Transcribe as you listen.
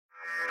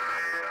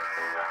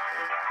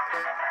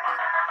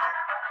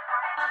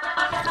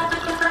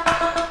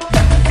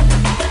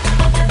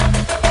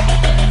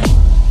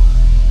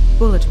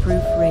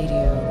Bulletproof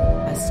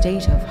Radio, a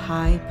state of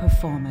high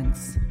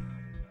performance.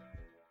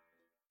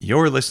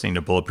 You're listening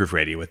to Bulletproof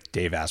Radio with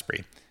Dave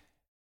Asprey.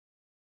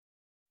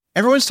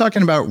 Everyone's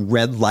talking about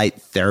red light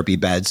therapy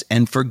beds,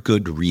 and for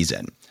good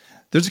reason.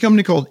 There's a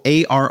company called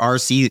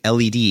ARRC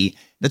LED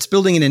that's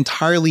building an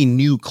entirely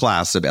new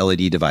class of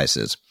LED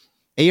devices.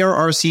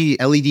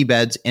 ARRC LED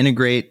beds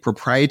integrate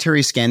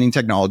proprietary scanning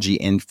technology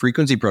and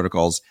frequency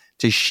protocols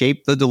to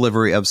shape the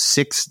delivery of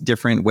 6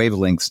 different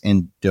wavelengths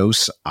in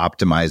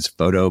dose-optimized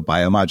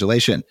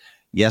photobiomodulation.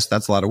 Yes,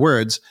 that's a lot of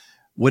words.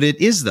 What it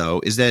is,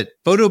 though, is that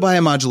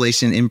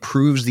photobiomodulation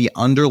improves the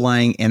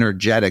underlying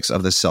energetics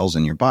of the cells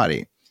in your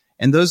body.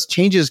 And those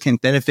changes can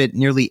benefit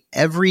nearly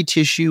every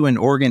tissue and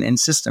organ and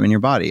system in your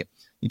body.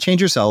 You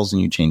change your cells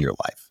and you change your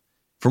life.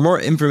 For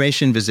more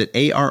information, visit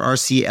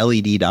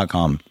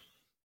arrcled.com.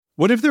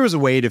 What if there was a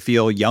way to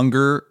feel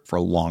younger for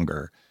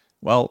longer?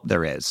 Well,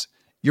 there is.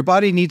 Your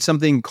body needs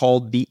something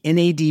called the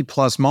NAD+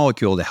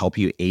 molecule to help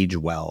you age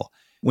well.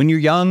 When you're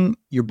young,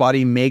 your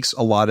body makes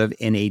a lot of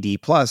NAD+,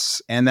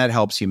 and that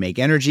helps you make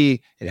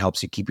energy, it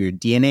helps you keep your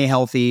DNA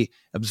healthy,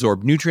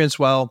 absorb nutrients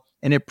well,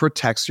 and it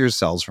protects your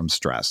cells from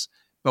stress.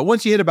 But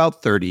once you hit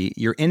about 30,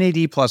 your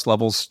NAD+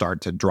 levels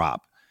start to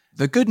drop.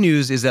 The good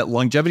news is that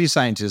longevity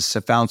scientists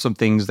have found some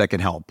things that can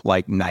help,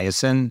 like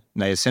niacin,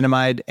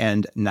 niacinamide,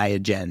 and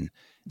Niagen.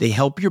 They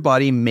help your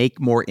body make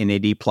more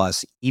NAD+,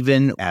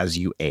 even as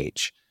you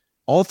age.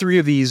 All 3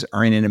 of these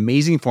are in an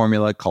amazing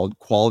formula called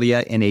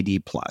Qualia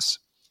NAD+.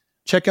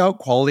 Check out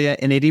Qualia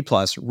NAD+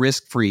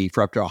 risk-free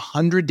for up to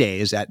 100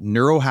 days at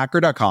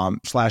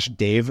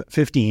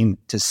neurohacker.com/Dave15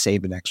 to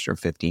save an extra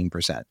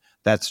 15%.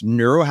 That's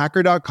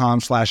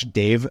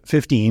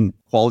neurohacker.com/Dave15,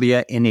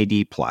 Qualia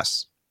NAD+.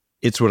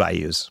 It's what I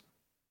use.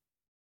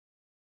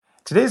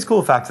 Today's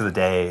cool fact of the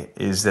day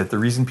is that the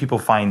reason people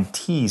find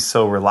tea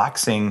so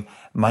relaxing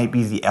might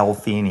be the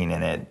L-theanine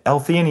in it.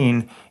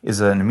 L-theanine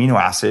is an amino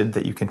acid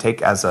that you can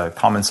take as a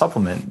common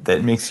supplement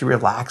that makes you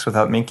relax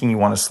without making you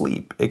want to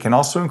sleep. It can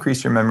also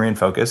increase your memory and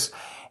focus,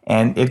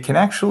 and it can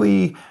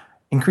actually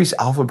increase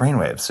alpha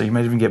brainwaves, so you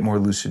might even get more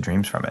lucid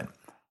dreams from it.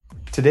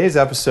 Today's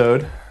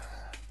episode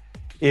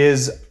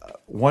is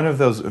one of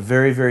those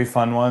very, very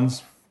fun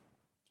ones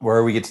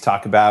where we get to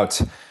talk about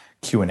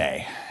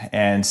Q&A.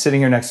 And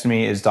sitting here next to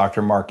me is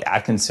Dr. Mark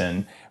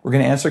Atkinson. We're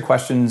going to answer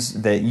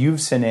questions that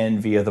you've sent in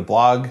via the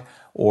blog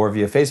or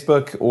via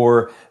Facebook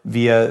or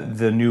via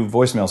the new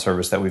voicemail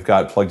service that we've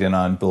got plugged in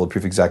on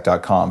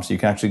bulletproofexec.com. So you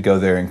can actually go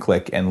there and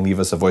click and leave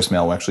us a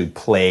voicemail. We'll actually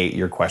play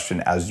your question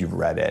as you've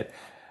read it.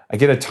 I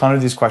get a ton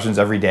of these questions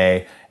every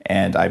day,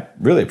 and I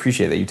really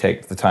appreciate that you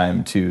take the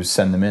time to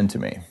send them in to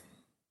me.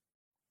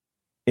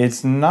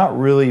 It's not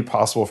really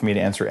possible for me to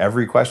answer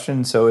every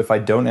question, so if I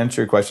don't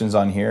answer your questions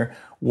on here,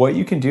 what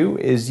you can do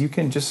is you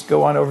can just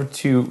go on over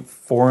to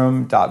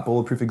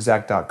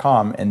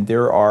forum.bulletproofexec.com, and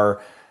there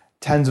are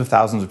tens of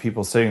thousands of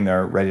people sitting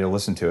there ready to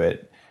listen to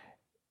it.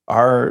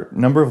 Our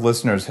number of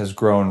listeners has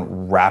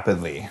grown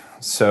rapidly,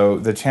 so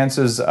the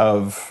chances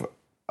of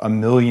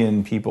 1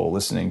 million people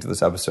listening to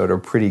this episode are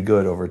pretty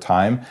good over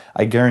time.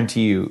 I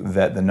guarantee you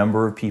that the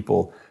number of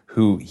people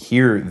who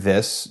hear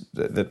this,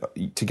 that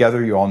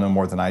together you all know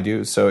more than I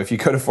do. So if you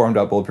go to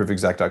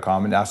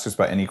forum.bulletproofexec.com and ask us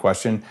about any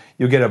question,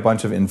 you'll get a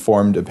bunch of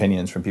informed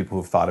opinions from people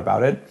who've thought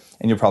about it,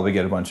 and you'll probably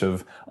get a bunch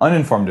of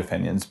uninformed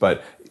opinions,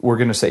 but we're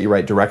going to set you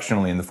right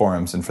directionally in the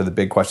forums, and for the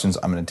big questions,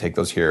 I'm going to take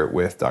those here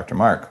with Dr.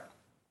 Mark.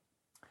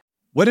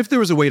 What if there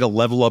was a way to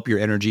level up your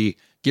energy,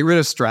 get rid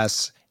of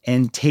stress,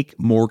 and take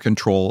more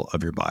control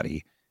of your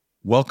body?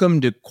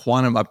 Welcome to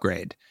Quantum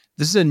Upgrade.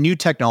 This is a new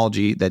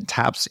technology that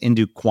taps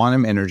into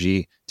quantum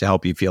energy to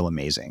help you feel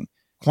amazing.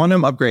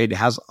 Quantum Upgrade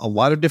has a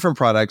lot of different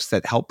products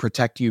that help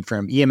protect you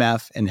from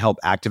EMF and help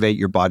activate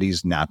your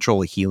body's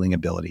natural healing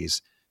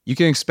abilities. You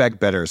can expect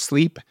better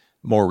sleep,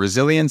 more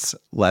resilience,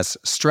 less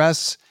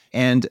stress,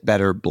 and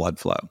better blood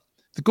flow.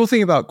 The cool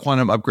thing about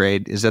Quantum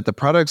Upgrade is that the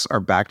products are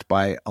backed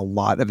by a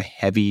lot of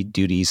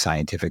heavy-duty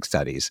scientific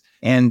studies,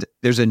 and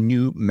there's a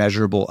new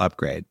measurable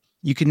upgrade.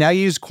 You can now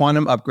use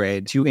Quantum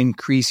Upgrade to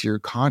increase your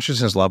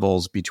consciousness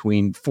levels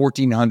between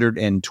 1400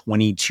 and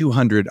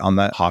 2200 on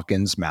the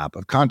Hawkins map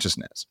of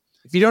consciousness.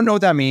 If you don't know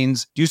what that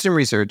means, do some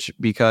research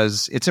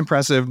because it's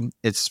impressive,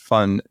 it's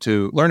fun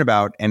to learn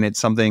about, and it's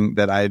something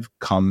that I've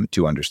come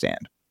to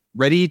understand.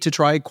 Ready to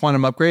try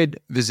Quantum Upgrade?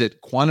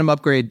 Visit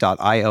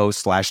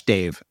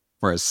quantumupgrade.io/Dave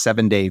for a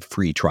 7-day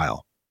free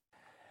trial.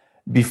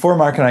 Before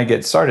Mark and I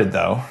get started,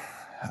 though,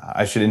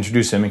 I should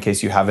introduce him in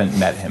case you haven't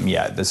met him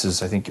yet. This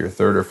is, I think, your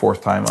 3rd or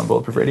 4th time on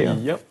Bulletproof Radio.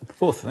 Yep,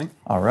 4th, I think.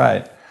 All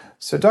right.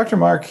 So Dr.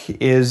 Mark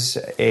is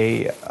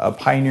a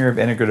pioneer of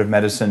integrative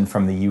medicine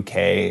from the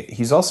UK.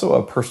 He's also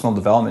a personal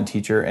development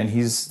teacher, and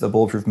he's the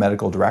Bulletproof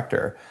Medical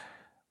Director.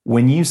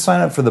 When you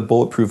sign up for the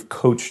Bulletproof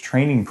Coach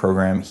Training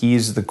Program,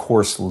 he's the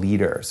course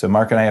leader. So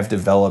Mark and I have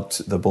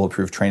developed the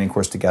Bulletproof Training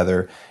course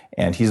together,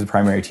 and he's the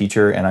primary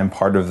teacher, and I'm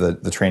part of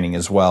the training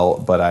as well,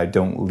 but I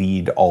don't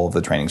lead all of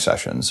the training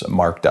sessions.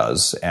 Mark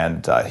does,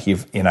 and he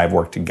and I've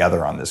worked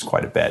together on this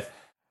quite a bit.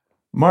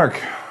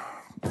 Mark,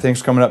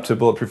 thanks for coming up to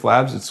Bulletproof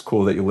Labs. It's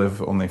cool that you live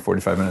only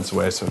 45 minutes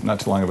away, so not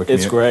too long of a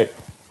commute. It's great.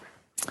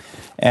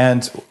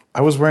 And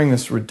I was wearing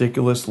this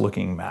ridiculous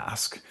looking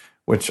mask,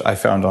 which I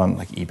found on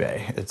like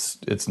eBay.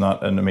 It's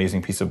not an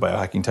amazing piece of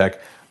biohacking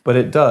tech, but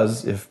it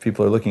does, if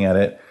people are looking at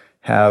it,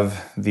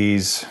 have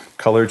these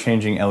color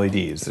changing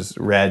LEDs, this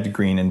red,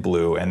 green, and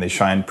blue, and they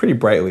shine pretty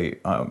brightly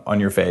on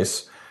your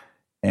face.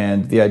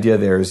 And the idea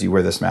there is you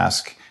wear this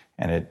mask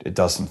and it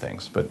does some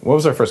things. But what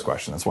was our first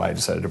question? That's why I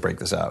decided to break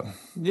this out.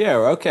 Yeah,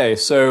 okay.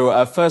 So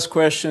our first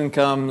question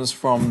comes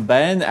from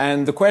Ben,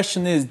 and the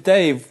question is,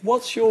 Dave,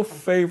 what's your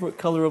favorite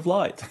color of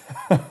light?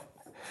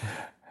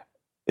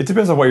 It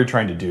depends on what you're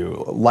trying to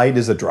do. Light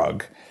is a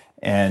drug.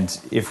 And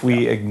if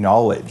we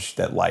acknowledge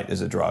that light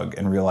is a drug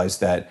and realize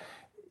that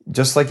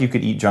just like you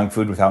could eat junk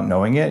food without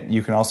knowing it,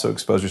 you can also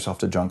expose yourself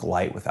to junk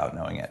light without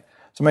knowing it.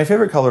 So my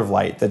favorite color of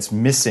light that's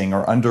missing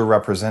or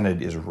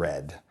underrepresented is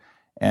red.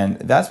 And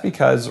that's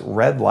because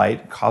red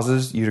light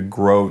causes you to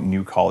grow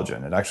new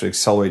collagen. It actually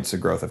accelerates the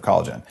growth of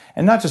collagen.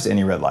 And not just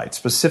any red light.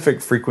 Specific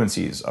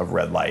frequencies of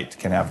red light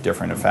can have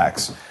different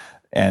effects.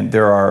 And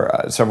there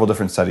are several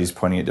different studies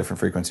pointing at different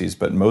frequencies,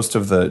 but most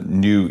of the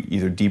new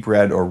either deep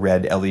red or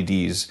red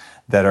LEDs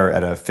that are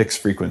at a fixed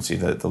frequency,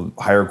 the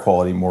higher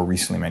quality, more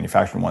recently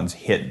manufactured ones,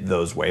 hit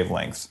those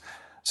wavelengths.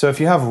 So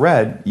if you have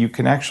red, you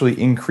can actually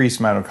increase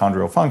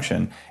mitochondrial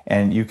function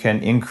and you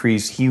can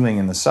increase healing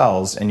in the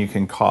cells and you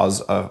can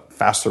cause a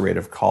faster rate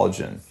of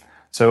collagen.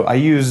 So I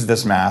use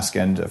this mask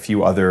and a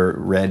few other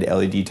red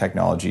LED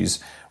technologies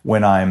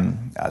when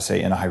I'm,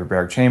 say, in a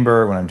hyperbaric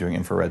chamber, when I'm doing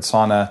infrared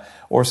sauna,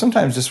 or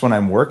sometimes just when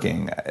I'm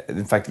working.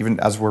 In fact, even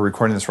as we're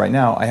recording this right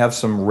now, I have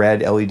some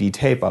red LED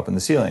tape up in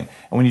the ceiling.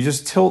 And when you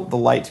just tilt the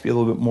light to be a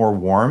little bit more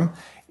warm,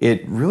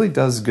 it really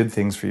does good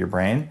things for your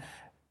brain.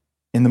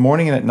 In the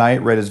morning and at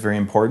night, red is very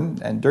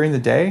important. And during the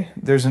day,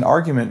 there's an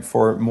argument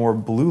for more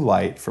blue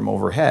light from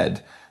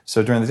overhead.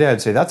 So during the day,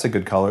 I'd say that's a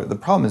good color. The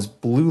problem is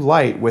blue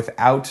light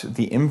without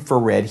the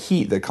infrared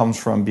heat that comes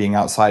from being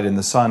outside in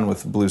the sun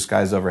with blue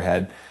skies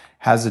overhead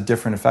has a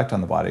different effect on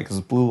the body,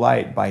 because blue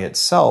light by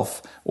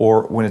itself,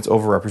 or when it's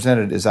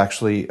overrepresented, is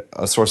actually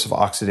a source of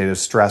oxidative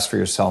stress for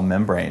your cell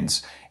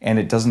membranes. And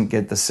it doesn't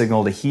get the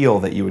signal to heal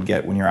that you would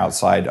get when you're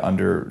outside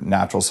under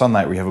natural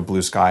sunlight where you have a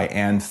blue sky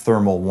and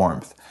thermal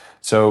warmth.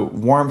 So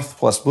warmth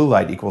plus blue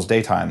light equals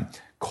daytime.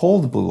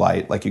 Cold blue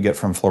light, like you get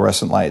from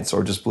fluorescent lights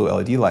or just blue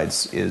LED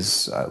lights,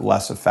 is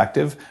less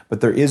effective.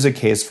 But there is a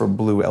case for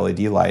blue LED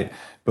light,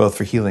 both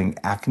for healing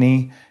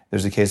acne.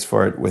 There's a case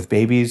for it with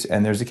babies,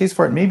 and there's a case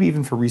for it maybe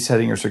even for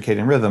resetting your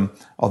circadian rhythm,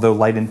 although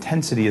light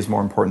intensity is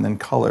more important than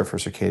color for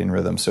circadian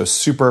rhythm. So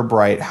super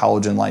bright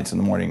halogen lights in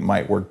the morning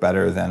might work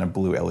better than a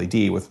blue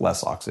LED with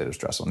less oxidative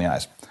stress on the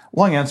eyes.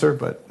 Long answer,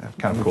 but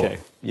kind of cool. Okay.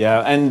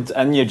 Yeah, and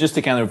just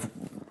to kind of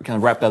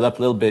wrap that up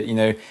a little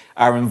bit,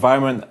 our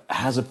environment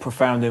has a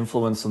profound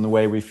influence on the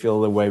way we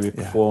feel, the way we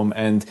perform.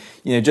 Yeah.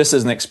 And, just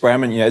as an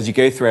experiment, as you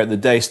go throughout the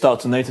day, start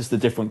to notice the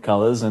different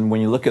colors. And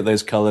when you look at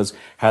those colors,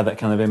 how that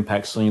kind of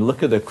impacts. So when you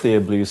look at the clear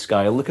blue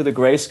sky, look at the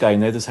gray sky,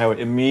 notice how it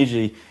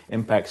immediately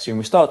impacts you. And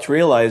we start to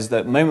realize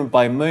that moment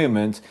by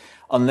moment,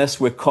 unless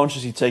we're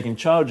consciously taking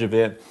charge of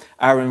it,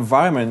 our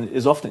environment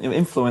is often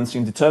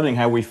influencing, determining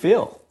how we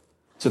feel.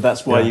 So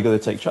that's why you got to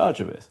take charge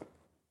of it.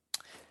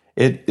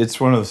 It's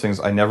one of those things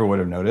I never would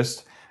have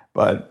noticed,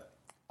 but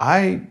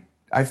I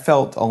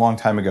felt a long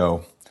time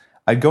ago,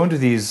 I'd go into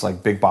these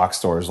like big box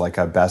stores like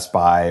a Best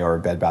Buy or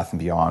Bed Bath &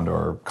 Beyond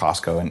or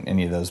Costco and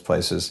any of those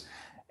places,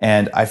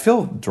 and I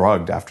feel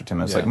drugged after 10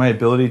 minutes. Like my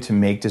ability to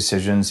make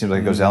decisions seems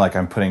like it goes down, like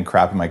I'm putting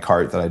crap in my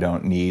cart that I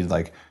don't need.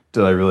 Like,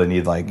 did I really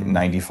need like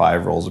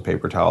 95 rolls of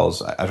paper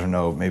towels? I don't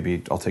know,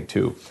 maybe I'll take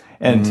 2.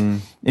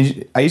 And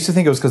I used to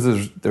think it was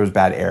because there was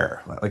bad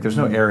air. Like there's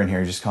no air in here.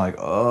 You're just kind of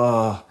like,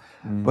 ugh.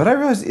 But I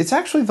realized it's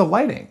actually the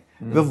lighting.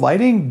 The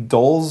lighting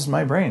dulls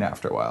my brain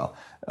after a while.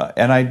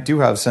 And I do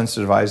have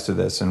sensitive eyes to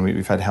this. And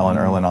we've had Helen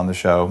Erlin on the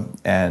show.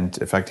 And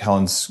in fact,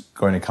 Helen's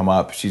going to come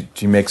up. She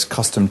makes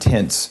custom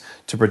tints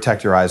to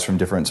protect your eyes from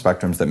different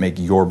spectrums that make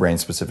your brain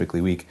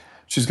specifically weak.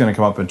 She's going to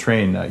come up and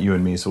train you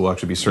and me. So we'll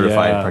actually be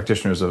certified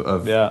practitioners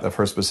of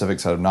her specific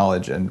set of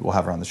knowledge. And we'll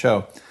have her on the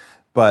show.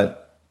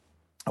 But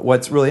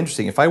what's really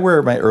interesting, if I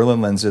wear my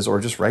Erlin lenses or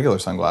just regular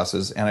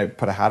sunglasses and I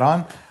put a hat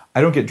on, I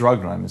don't get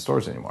drugged when I'm in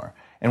stores anymore.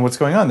 And what's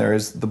going on there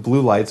is the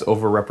blue light's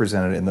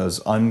overrepresented in those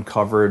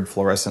uncovered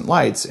fluorescent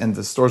lights, and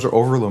the stores are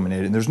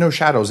over-illuminated, and there's no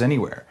shadows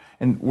anywhere.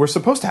 And we're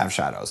supposed to have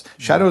shadows.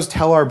 Shadows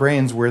tell our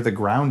brains where the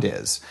ground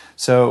is.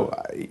 So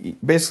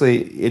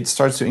basically, it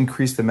starts to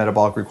increase the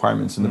metabolic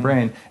requirements in the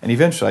brain, and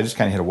eventually I just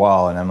kind of hit a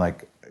wall, and I'm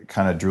like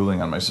kind of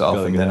drooling on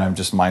myself, and then I'm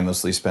just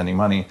mindlessly spending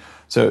money.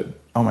 So,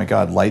 oh my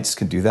God, lights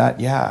can do that?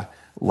 Yeah.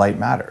 Light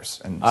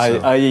matters. And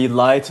i.e.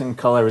 light and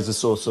color is a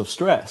source of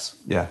stress.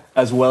 Yeah.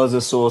 As well as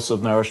a source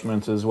of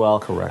nourishment as well.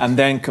 Correct. And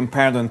then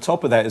compound on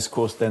top of that is, of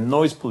course, then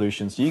noise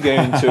pollution. So you go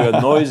into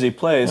a noisy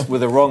place with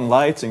the wrong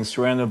lighting,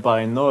 surrounded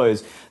by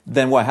noise,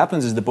 then what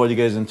happens is the body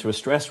goes into a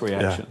stress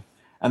reaction.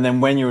 Yeah. And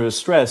then when you're in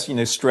stress,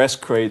 stress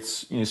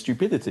creates,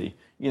 stupidity.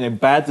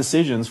 Bad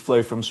decisions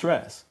flow from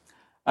stress.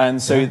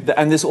 And so,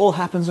 and this all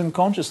happens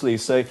unconsciously.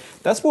 So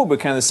that's what we're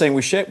kind of saying.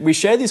 We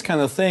share these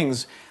kind of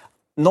things,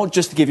 not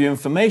just to give you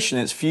information.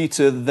 It's for you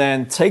to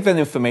then take that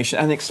information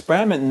and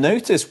experiment.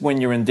 Notice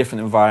when you're in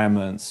different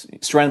environments,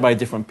 surrounded by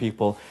different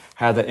people,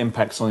 how that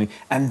impacts on you.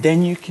 And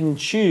then you can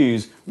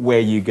choose where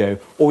you go,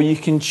 or you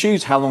can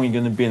choose how long you're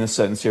going to be in a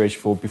certain situation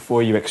for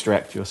before you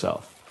extract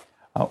yourself.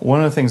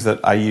 One of the things that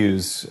I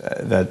use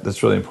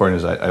that's really important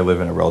is I live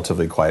in a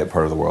relatively quiet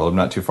part of the world. I'm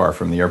not too far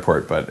from the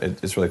airport, but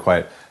it's really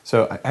quiet.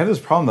 So I have this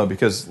problem, though,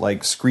 because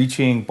like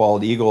screeching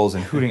bald eagles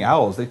and hooting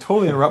owls, they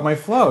totally interrupt my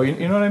flow.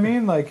 You know what I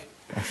mean? Like,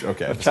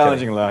 okay. A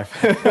challenging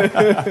life.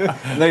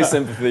 No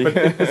sympathy. But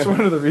it's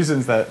one of the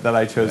reasons that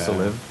I chose to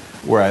live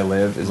where I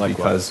live is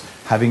because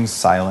having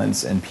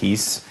silence and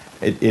peace,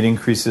 it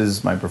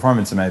increases my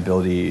performance and my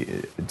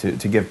ability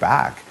to give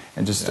back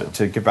and just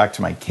to give back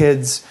to my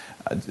kids.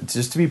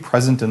 Just to be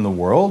present in the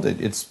world,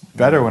 it's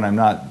better when I'm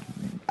not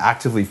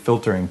actively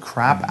filtering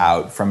crap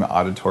out from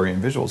auditory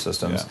and visual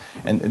systems.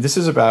 Yeah. And this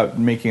is about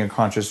making a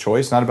conscious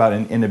choice, not about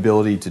an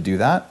inability to do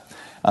that.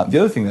 The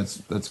other thing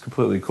that's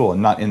completely cool,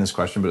 and not in this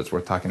question, but it's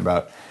worth talking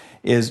about,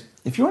 is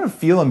if you want to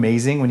feel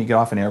amazing when you get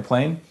off an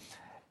airplane,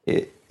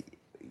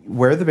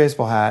 wear the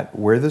baseball hat,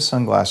 wear the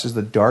sunglasses,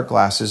 the dark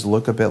glasses,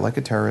 look a bit like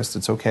a terrorist.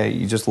 It's okay.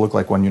 You just look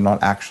like one. You're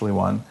not actually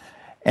one.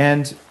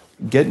 And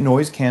get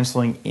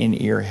noise-canceling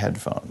in-ear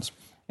headphones.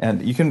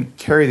 And you can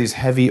carry these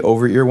heavy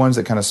over-ear ones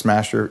that kind of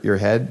smash your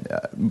head.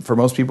 For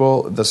most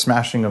people, the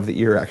smashing of the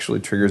ear actually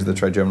triggers the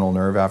trigeminal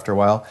nerve after a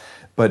while.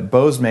 But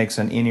Bose makes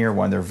an in-ear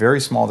one. They're very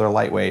small, they're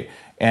lightweight.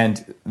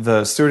 And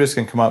the stewardess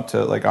can come up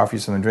to like offer you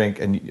something to drink,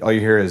 and all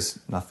you hear is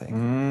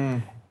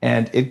nothing.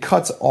 And it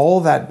cuts all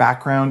that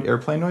background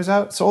airplane noise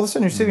out. So all of a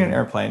sudden you're sitting in an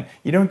airplane.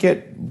 You don't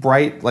get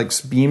bright like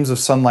beams of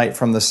sunlight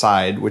from the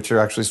side, which are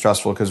actually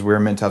stressful because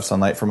we're meant to have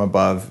sunlight from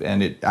above,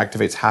 and it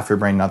activates half your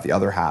brain, not the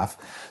other half.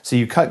 So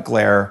you cut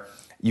glare,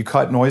 you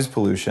cut noise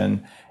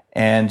pollution,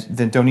 and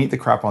then don't eat the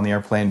crap on the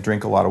airplane,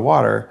 drink a lot of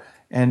water.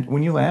 And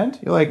when you land,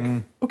 you're like,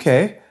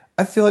 okay,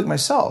 I feel like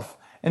myself.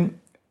 And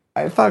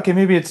I thought, okay,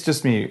 maybe it's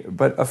just me.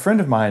 But a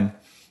friend of mine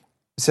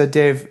said,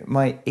 Dave,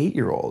 my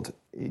 8-year-old,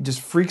 he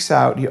just freaks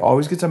out. He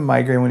always gets a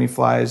migraine when he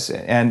flies,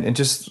 and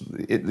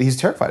he's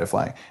terrified of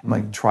flying. I'm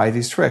like, try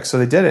these tricks. So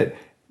they did it.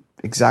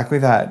 Exactly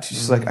that.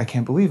 She's like, I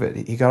can't believe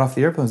it. He got off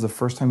the airplane. It's the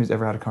first time he's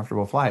ever had a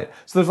comfortable flight.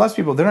 So there's lots of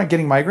people, they're not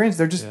getting migraines,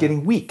 they're just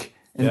getting weak.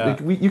 And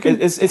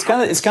it's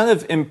kind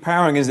of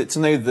empowering, is it, to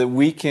know that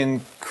we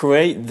can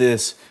create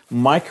this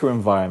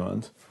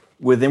microenvironment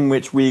within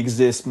which we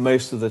exist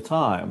most of the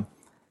time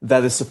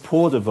that is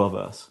supportive of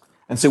us.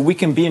 And so we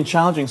can be in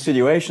challenging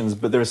situations,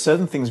 but there are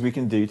certain things we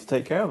can do to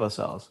take care of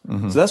ourselves.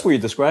 So that's what you're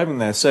describing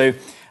there. So,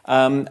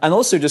 and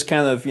also just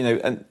kind of,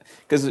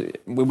 because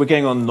we're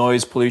getting on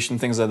noise pollution,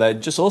 things like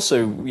that, just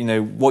also,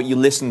 what you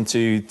listen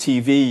to,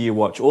 TV you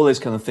watch, all those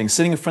kind of things.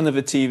 Sitting in front of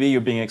a TV,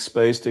 you're being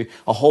exposed to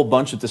a whole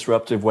bunch of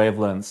disruptive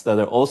wavelengths that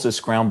are also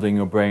scrambling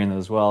your brain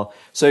as well.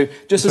 So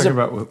just talking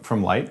about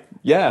from light?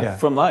 Yeah,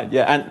 from light,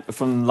 and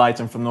from light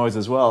and from noise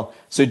as well.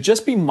 So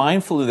just be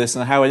mindful of this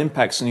and how it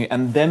impacts on you,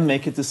 and then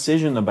make a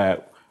decision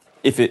about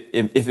if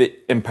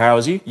it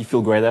empowers you, you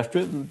feel great after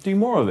it, do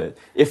more of it.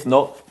 If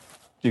not,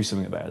 do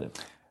something about it.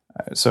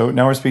 So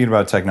now we're speaking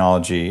about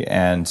technology,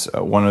 and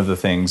one of the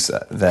things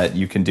that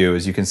you can do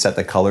is you can set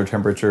the color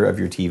temperature of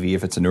your TV,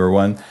 if it's a newer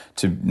one,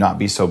 to not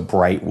be so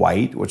bright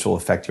white, which will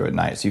affect you at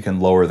night. So you can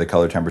lower the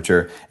color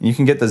temperature, and you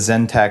can get the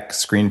Zentek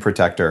screen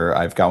protector.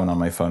 I've got one on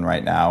my phone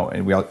right now,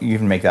 and you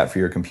can make that for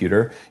your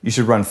computer. You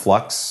should run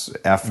Flux,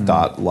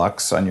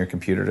 f.lux on your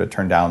computer to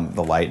turn down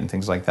the light and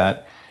things like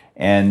that.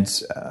 And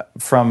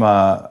from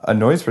a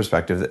noise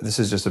perspective, this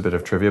is just a bit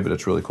of trivia, but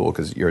it's really cool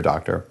because you're a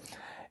doctor.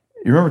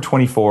 You remember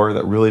 24,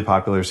 that really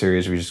popular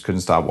series we just couldn't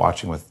stop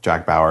watching with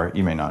Jack Bauer?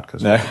 You may not,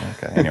 because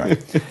okay. Anyway,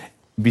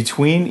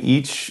 between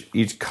each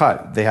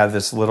cut, they had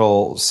this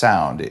little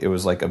sound. It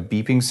was like a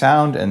beeping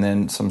sound and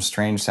then some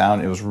strange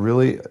sound. It was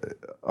really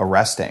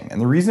arresting. And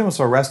the reason it was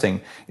so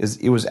arresting is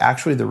it was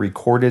actually the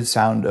recorded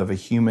sound of a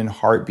human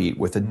heartbeat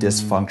with a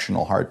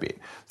dysfunctional heartbeat.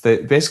 They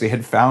basically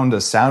had found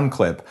a sound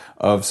clip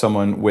of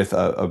someone with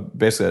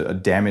basically a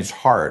damaged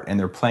heart, and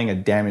they're playing a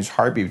damaged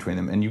heartbeat between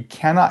them, and you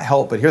cannot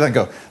help but hear that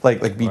go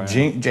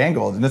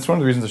jangled. And that's one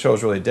of the reasons the show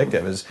is really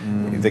addictive, is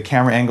the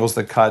camera angles,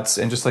 the cuts,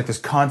 and just like this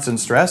constant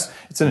stress.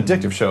 It's an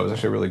addictive show. It's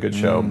actually a really good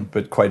show,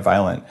 but quite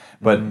violent.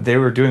 But they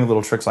were doing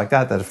little tricks like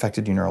that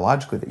affected you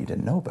neurologically that you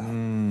didn't know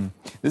about.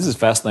 This is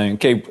fascinating.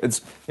 Okay, it's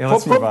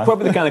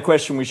probably the kind of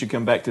question we should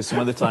come back to some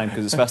other time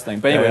because it's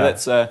fascinating. But anyway,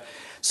 let's.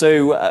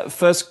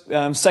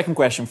 Second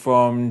question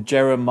from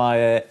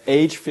Jeremiah,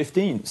 age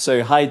 15.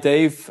 So, hi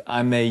Dave,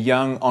 I'm a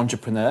young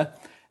entrepreneur,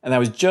 and I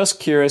was just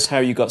curious how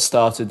you got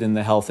started in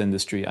the health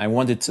industry. I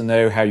wanted to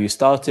know how you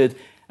started,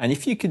 and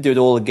if you could do it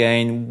all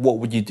again, what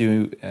would you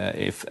do?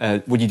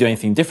 Would you do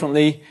anything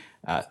differently?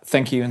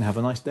 Thank you, and have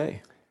a nice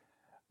day.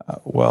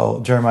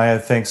 Well, Jeremiah,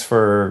 thanks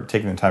for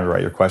taking the time to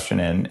write your question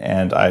in,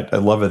 and I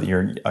love it that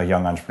you're a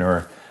young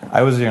entrepreneur.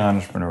 I was a young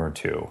entrepreneur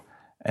too.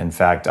 In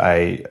fact,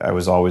 I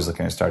was always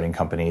looking at starting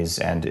companies,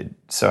 and it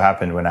so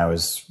happened when I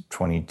was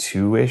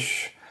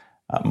 22-ish,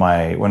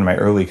 One of my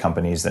early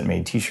companies that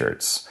made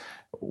t-shirts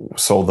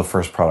sold the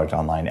first product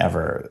online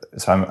ever.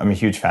 So I'm a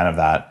huge fan of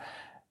that.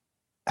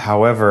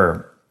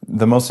 However,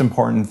 the most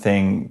important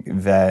thing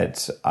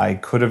that I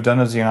could have done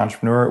as a young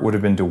entrepreneur would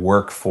have been to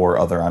work for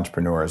other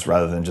entrepreneurs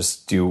rather than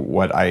just do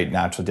what I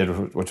naturally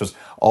did, which was,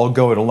 I'll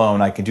go it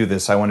alone. I can do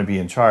this. I want to be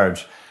in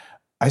charge.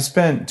 I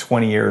spent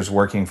 20 years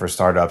working for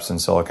startups in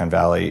Silicon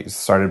Valley,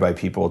 started by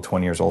people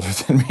 20 years older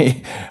than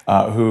me,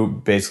 who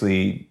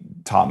basically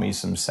taught me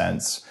some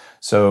sense.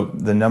 So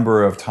the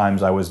number of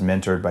times I was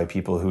mentored by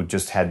people who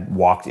just had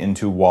walked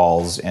into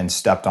walls and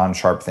stepped on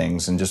sharp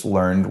things and just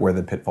learned where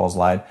the pitfalls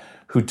lied,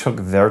 who took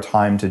their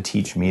time to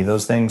teach me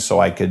those things so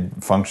I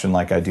could function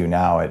like I do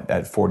now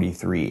at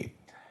 43,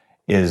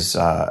 it's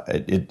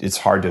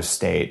hard to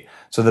state.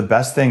 So the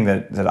best thing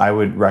that I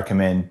would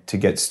recommend to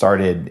get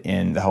started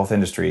in the health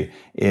industry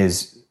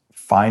is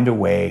find a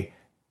way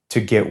to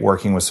get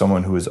working with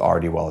someone who is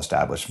already well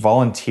established.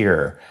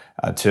 Volunteer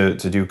to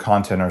do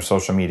content or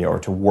social media, or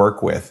to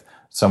work with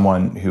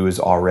someone who is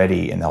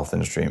already in the health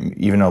industry,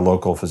 even a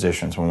local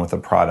physician, someone with a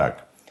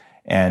product.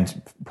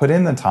 And put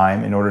in the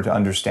time in order to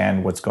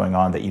understand what's going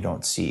on that you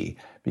don't see.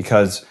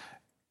 Because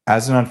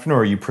as an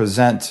entrepreneur, you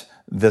present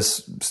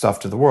this stuff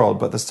to the world,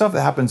 but the stuff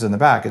that happens in the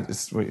back,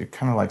 it's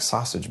kind of like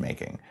sausage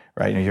making,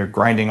 right? You know, you're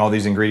grinding all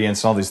these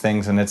ingredients and all these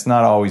things, and it's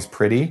not always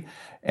pretty.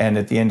 And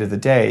at the end of the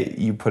day,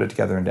 you put it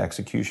together into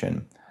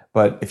execution.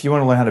 But if you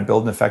want to learn how to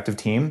build an effective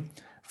team,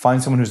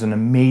 find someone who's an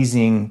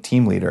amazing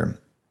team leader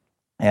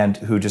and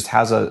who just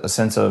has a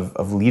sense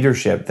of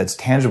leadership that's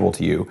tangible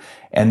to you,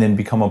 and then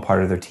become a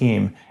part of their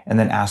team, and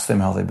then ask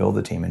them how they build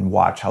the team, and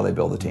watch how they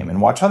build the team,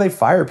 and watch how they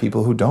fire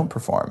people who don't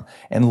perform,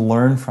 and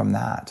learn from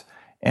that.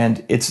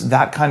 And it's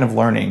that kind of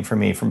learning for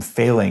me from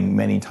failing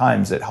many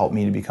times that helped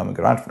me to become a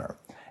good entrepreneur.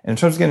 And in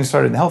terms of getting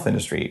started in the health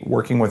industry,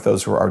 working with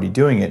those who are already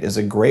doing it is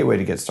a great way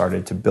to get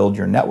started, to build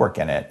your network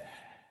in it.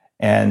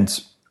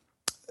 And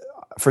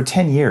for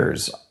 10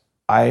 years,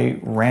 I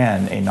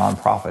ran a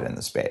nonprofit in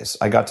the space.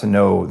 I got to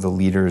know the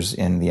leaders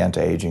in the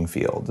anti-aging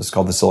field. It's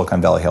called the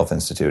Silicon Valley Health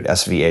Institute,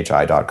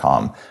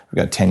 svhi.com. We've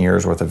got 10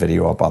 years worth of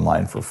video up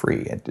online for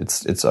free.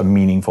 It's a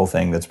meaningful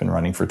thing that's been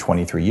running for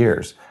 23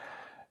 years.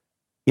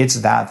 It's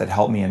that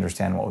helped me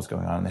understand what was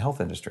going on in the health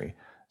industry.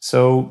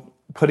 So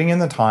putting in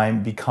the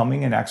time,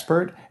 becoming an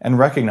expert, and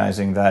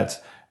recognizing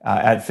that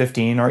at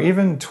 15 or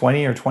even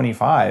 20 or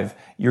 25,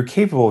 you're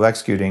capable of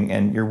executing,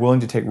 and you're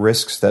willing to take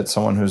risks that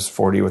someone who's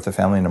 40 with a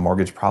family and a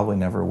mortgage probably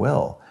never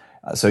will.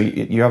 So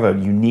you have a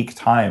unique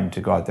time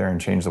to go out there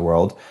and change the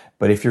world.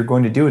 But if you're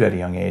going to do it at a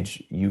young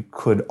age, you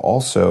could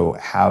also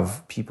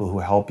have people who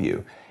help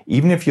you.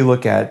 Even if you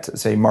look at,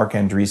 say, Mark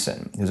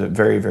Andreessen, who's a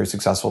very, very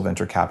successful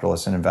venture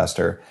capitalist and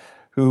investor,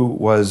 who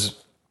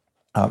was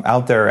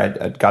out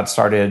there got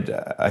started,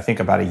 I think,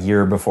 about a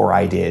year before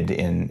I did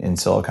in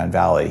Silicon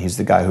Valley. He's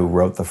the guy who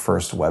wrote the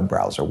first web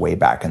browser way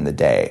back in the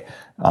day.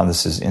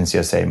 This is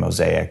NCSA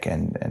Mosaic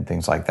and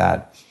things like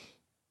that.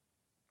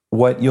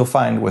 What you'll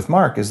find with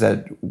Mark is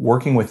that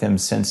working with him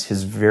since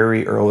his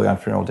very early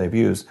entrepreneurial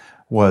debuts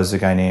was a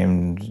guy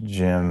named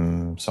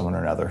Jim someone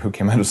or another who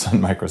came out of Sun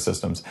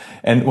Microsystems.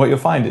 And what you'll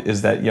find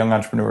is that young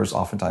entrepreneurs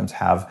oftentimes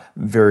have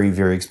very,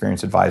 very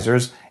experienced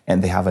advisors,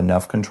 and they have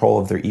enough control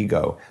of their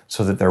ego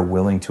so that they're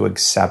willing to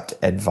accept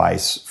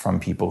advice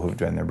from people who've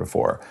been there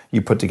before.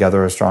 You put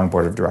together a strong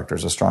board of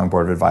directors, a strong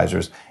board of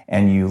advisors,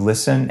 and you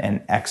listen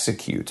and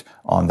execute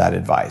on that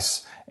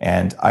advice.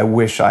 And I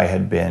wish I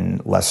had been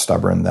less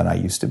stubborn than I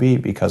used to be,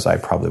 because I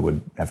probably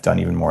would have done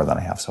even more than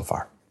I have so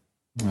far.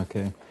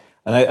 Okay.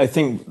 And I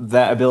think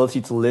that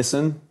ability to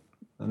listen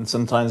and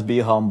sometimes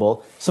be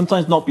humble,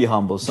 sometimes not be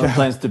humble,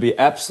 sometimes to be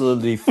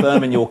absolutely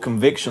firm in your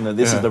conviction that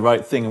this is the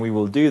right thing and we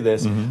will do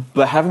this,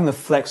 but having the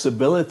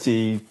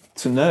flexibility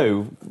to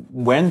know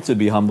when to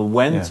be humble,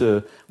 when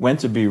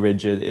to be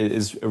rigid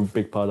is a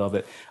big part of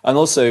it. And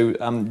also,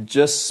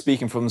 just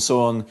speaking from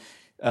someone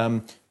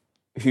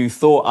who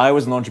thought I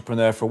was an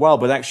entrepreneur for a while,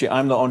 but actually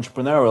I'm not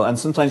entrepreneurial. And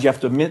sometimes you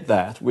have to admit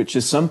that, which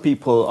is some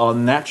people are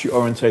naturally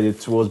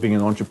orientated towards being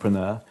an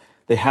entrepreneur.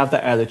 They have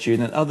that attitude,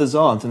 and others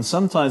aren't. And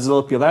sometimes there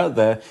are people out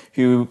there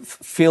who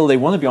feel they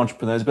want to be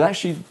entrepreneurs, but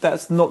actually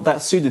that's not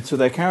that suited to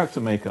their character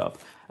makeup.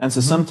 And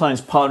so sometimes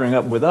partnering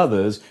up with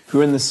others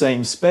who are in the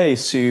same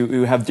space,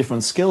 who have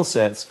different skill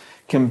sets,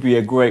 can be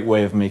a great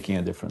way of making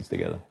a difference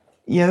together.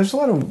 Yeah, there's a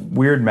lot of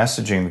weird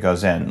messaging that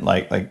goes in.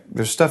 Like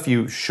there's stuff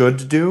you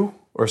should do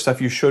or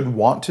stuff you should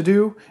want to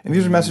do. And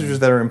these are messages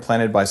that are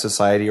implanted by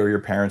society or your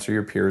parents or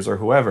your peers or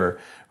whoever,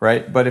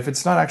 right? But if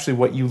it's not actually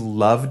what you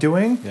love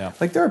doing,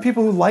 like there are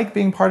people who like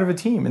being part of a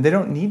team and they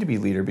don't need to be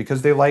leader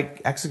because they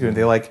like executing,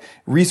 they like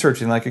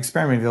researching, they like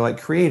experimenting, they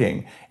like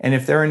creating. And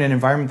if they're in an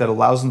environment that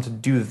allows them to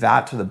do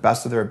that to the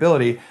best of their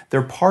ability,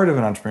 they're part of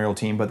an entrepreneurial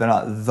team, but they're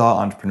not the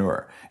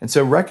entrepreneur. And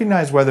so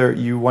recognize whether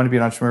you want to be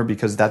an entrepreneur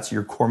because that's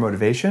your core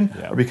motivation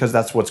or because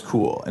that's what's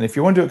cool. And if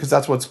you want to do it because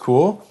that's what's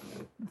cool,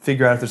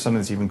 figure out if there's something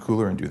that's even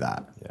cooler and do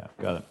that. Yeah,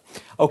 got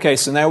it. Okay,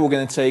 so now we're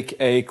going to take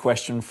a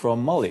question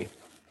from Molly.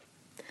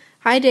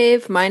 Hi,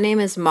 Dave. My name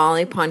is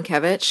Molly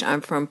Ponkevich. I'm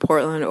from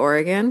Portland,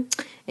 Oregon.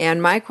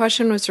 And my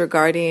question was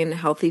regarding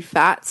healthy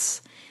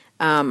fats.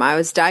 I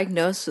was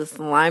diagnosed with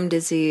Lyme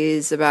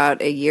disease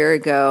about a year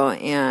ago,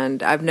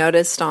 and I've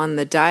noticed on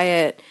the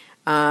diet,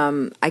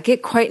 I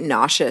get quite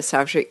nauseous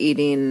after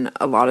eating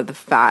a lot of the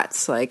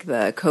fats, like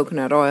the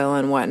coconut oil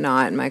and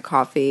whatnot in my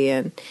coffee.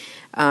 And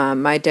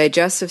my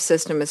digestive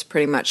system is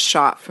pretty much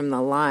shot from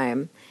the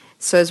Lyme.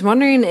 So I was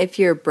wondering if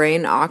your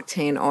brain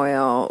octane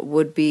oil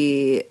would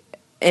be,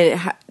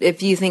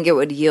 if you think it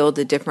would yield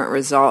a different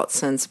result,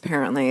 since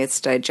apparently it's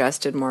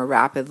digested more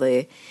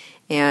rapidly,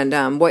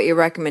 and what your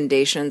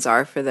recommendations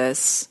are for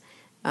this.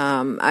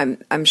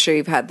 I'm sure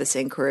you've had this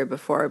inquiry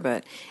before,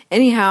 but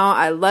anyhow,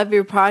 I love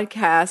your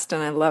podcast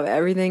and I love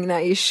everything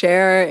that you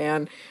share,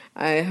 and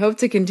I hope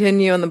to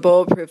continue on the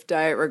bulletproof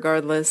diet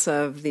regardless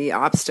of the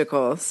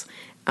obstacles.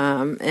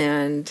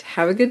 And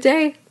have a good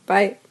day.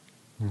 Bye.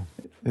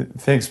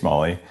 Thanks,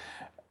 Molly.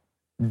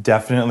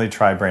 Definitely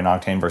try brain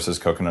octane versus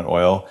coconut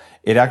oil.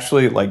 It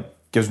actually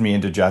gives me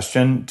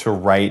indigestion to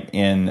write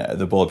in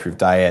the bulletproof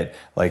diet,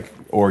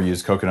 or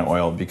use coconut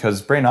oil,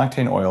 because brain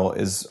octane oil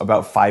is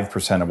about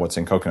 5% of what's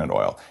in coconut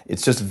oil.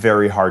 It's just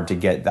very hard to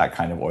get that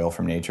kind of oil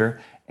from nature.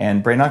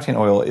 And brain octane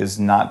oil is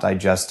not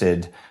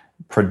digested.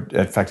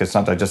 In fact, it's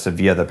not digested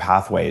via the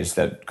pathways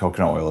that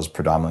coconut oil is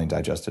predominantly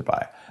digested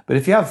by. But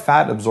if you have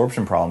fat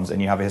absorption problems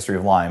and you have a history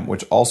of Lyme,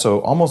 which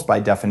also almost by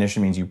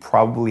definition means you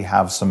probably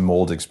have some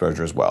mold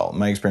exposure as well.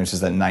 My experience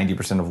is that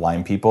 90% of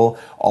Lyme people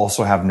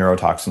also have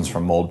neurotoxins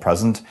from mold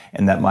present,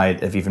 and that might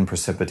have even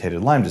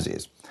precipitated Lyme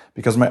disease.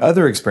 Because my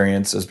other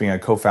experience as being a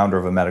co-founder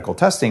of a medical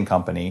testing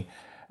company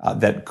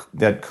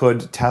that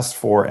could test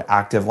for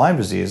active Lyme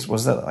disease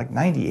was that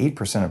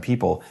 98% of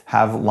people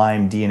have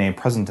Lyme DNA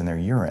present in their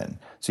urine.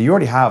 So you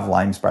already have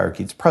Lyme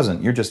spirochetes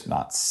present, you're just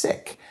not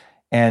sick.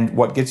 And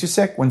what gets you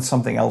sick? When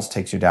something else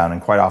takes you down.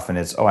 And quite often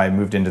it's, I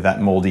moved into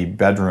that moldy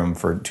bedroom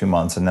for 2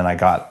 months and then I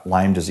got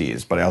Lyme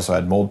disease, but I also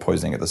had mold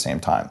poisoning at the same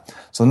time.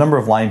 So the number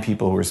of Lyme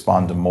people who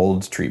respond to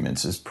mold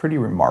treatments is pretty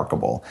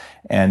remarkable.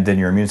 And then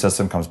your immune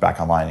system comes back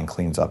online and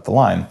cleans up the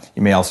Lyme.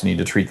 You may also need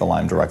to treat the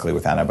Lyme directly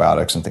with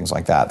antibiotics and things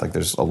like that.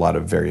 There's a lot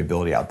of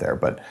variability out there,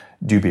 but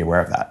do be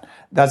aware of that.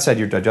 That said,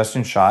 your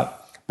digestion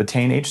shot,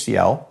 betaine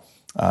HCl.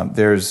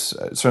 There's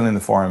certainly in the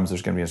forums,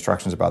 there's going to be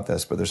instructions about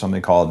this, but there's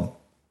something called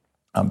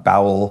not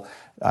bowel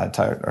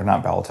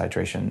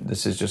titration.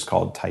 This is just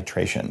called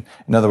titration.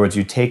 In other words,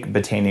 you take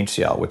betaine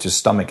HCl, which is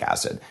stomach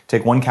acid.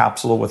 Take 1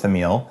 capsule with a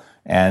meal,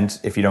 and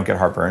if you don't get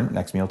heartburn,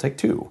 next meal take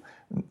 2.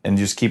 And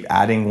just keep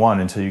adding 1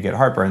 until you get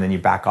heartburn, then you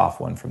back off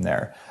 1 from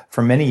there.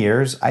 For many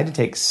years, I had to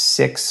take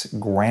 6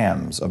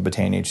 grams of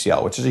betaine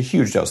HCl, which is a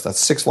huge dose.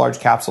 That's 6 large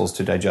capsules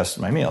to digest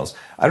my meals.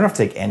 I don't have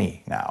to take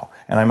any now.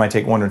 And I might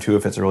take 1 or 2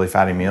 if it's a really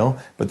fatty meal,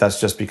 but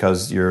that's just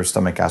because your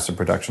stomach acid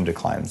production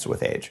declines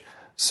with age.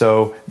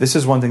 So this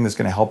is one thing that's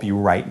going to help you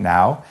right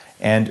now.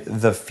 And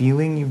the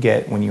feeling you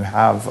get when you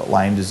have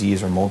Lyme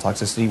disease or mold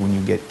toxicity, when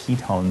you get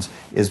ketones,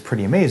 is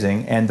pretty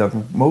amazing. And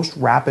the most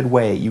rapid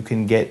way you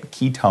can get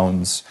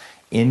ketones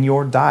in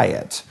your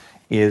diet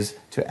is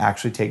to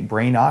actually take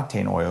brain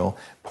octane oil,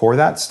 pour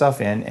that stuff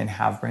in, and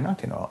have brain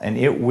octane oil. And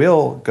it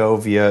will go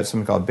via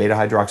something called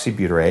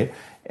beta-hydroxybutyrate,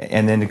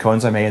 and then to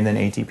coenzyme A, and then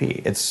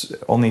ATP. It's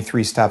only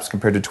 3 steps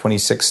compared to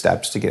 26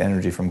 steps to get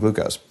energy from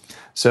glucose.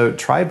 So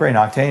try brain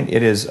octane.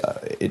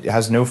 It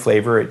has no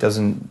flavor. It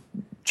doesn't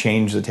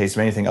change the taste of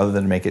anything other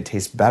than to make it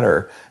taste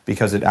better,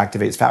 because it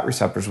activates fat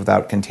receptors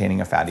without containing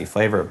a fatty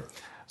flavor.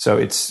 So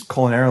it's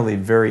culinarily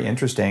very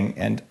interesting.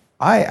 And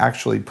I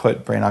actually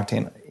put brain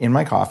octane in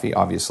my coffee,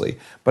 obviously,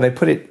 but I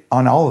put it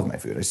on all of my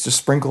food. I just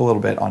sprinkle a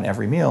little bit on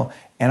every meal,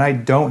 and I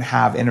don't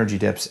have energy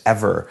dips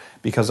ever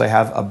because I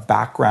have a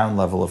background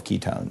level of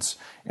ketones.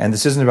 And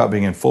this isn't about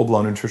being in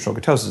full-blown nutritional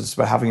ketosis. It's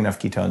about having enough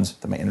ketones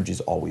that my energy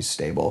is always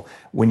stable.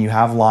 When you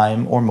have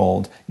Lyme or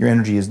mold, your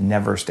energy is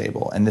never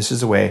stable. And this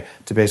is a way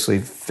to basically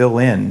fill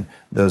in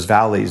those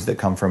valleys that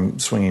come from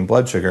swinging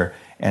blood sugar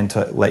and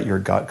to let your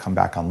gut come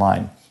back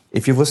online.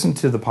 If you listen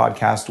to the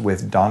podcast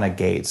with Donna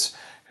Gates,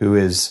 who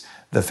is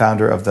the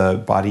founder of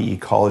the Body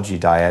Ecology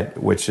Diet,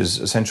 which is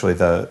essentially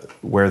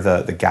where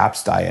the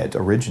GAPS diet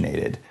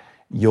originated,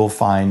 you'll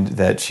find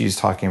that she's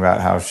talking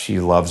about how she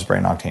loves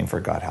brain octane for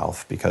gut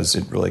health, because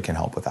it really can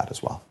help with that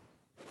as well.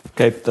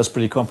 Okay, that's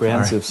pretty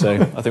comprehensive,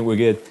 right. So I think we're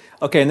good.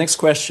 Okay, next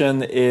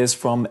question is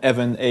from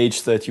Evan,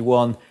 age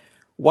 31.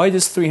 Why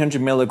does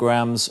 300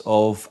 milligrams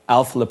of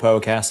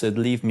alpha-lipoic acid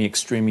leave me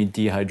extremely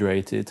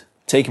dehydrated?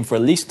 Taken for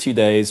at least 2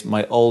 days,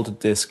 my old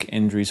disc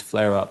injuries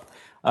flare up.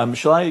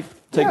 Shall I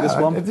take this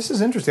one? This is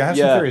interesting. I have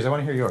some theories. I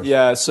want to hear yours.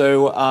 Yeah,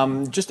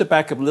 so just to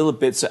back up a little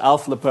bit, so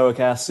alpha-lipoic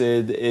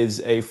acid is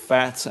a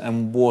fat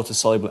and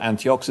water-soluble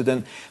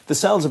antioxidant. The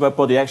cells of our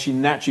body actually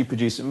naturally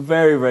produce in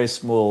very, very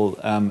small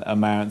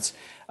amounts.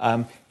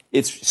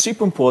 It's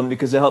super important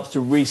because it helps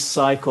to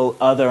recycle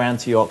other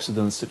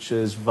antioxidants such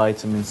as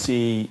vitamin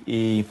C,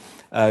 E,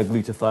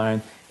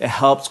 glutathione. It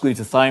helps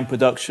glutathione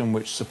production,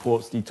 which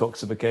supports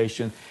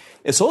detoxification.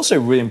 It's also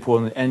really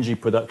important in energy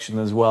production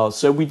as well.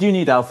 So we do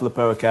need alpha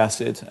lipoic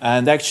acid.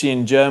 And actually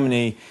in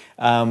Germany,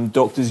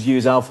 doctors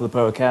use alpha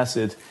lipoic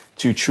acid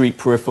to treat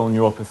peripheral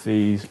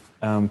neuropathies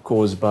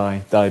caused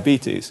by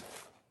diabetes.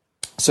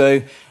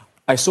 So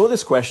I saw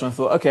this question. I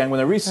thought, okay, I'm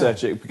going to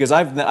research it because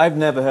I've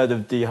never heard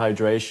of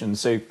dehydration.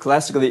 So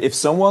classically, if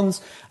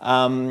someone's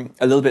a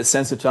little bit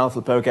sensitive to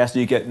alpha lipoic acid,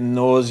 you get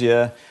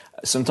nausea,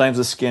 sometimes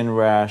a skin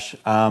rash.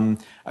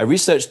 I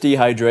researched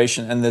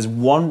dehydration, and there's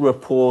one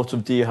report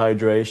of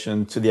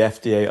dehydration to the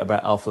FDA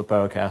about alpha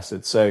lipoic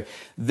acid. So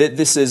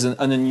this is an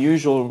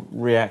unusual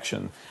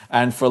reaction.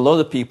 And for a lot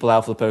of people,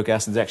 alpha lipoic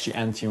acid is actually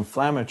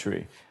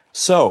anti-inflammatory.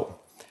 So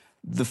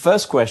the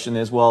first question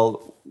is,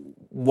 well,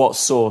 what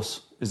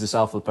source is this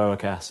alpha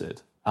lipoic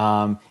acid?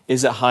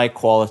 Is it high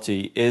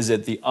quality? Is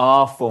it the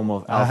R form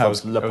of alpha lipoic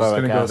acid? I was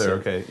going to go there.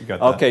 Okay, you got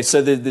that. Okay,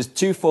 so there's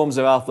two forms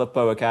of alpha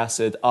lipoic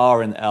acid,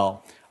 R and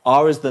L.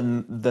 R is the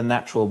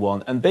natural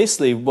one, and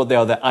basically what they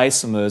are, they're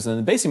isomers, and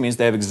it basically means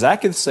they have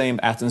exactly the same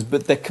atoms,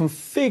 but they're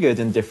configured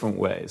in different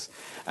ways.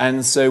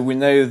 And so we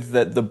know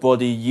that the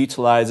body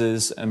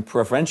utilizes and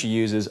preferentially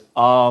uses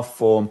R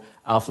form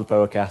alpha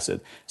lipoic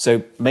acid.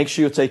 So make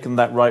sure you're taking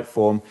that right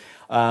form.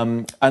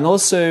 And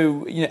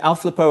also,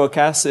 alpha lipoic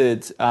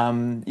acid,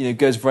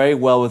 goes very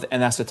well with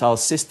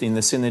N-acetylcysteine,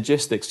 the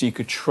synergistic. So you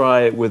could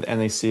try it with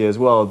NAC as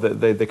well.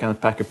 They kind of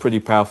pack a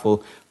pretty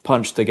powerful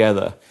punch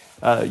together.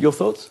 Your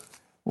thoughts?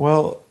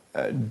 Well,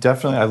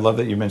 definitely. I love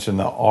that you mentioned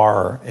the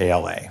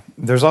RALA.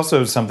 There's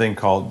also something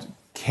called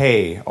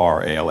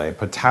KRALA,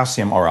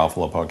 potassium R-alpha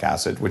lipoic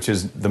acid, which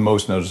is the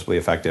most noticeably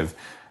effective.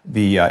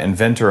 The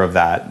inventor of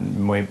that,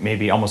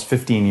 maybe almost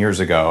 15 years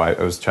ago, I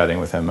was chatting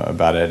with him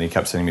about it, and he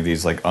kept sending me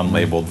these like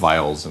unlabeled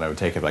vials, and I would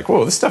take it like,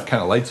 whoa, this stuff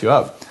kind of lights you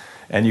up.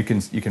 And you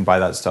can buy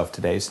that stuff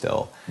today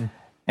still.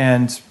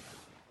 And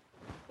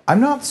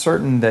I'm not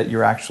certain that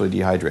you're actually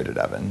dehydrated,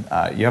 Evan.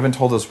 You haven't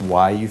told us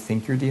why you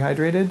think you're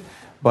dehydrated.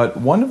 But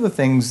one of the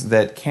things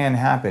that can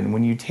happen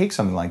when you take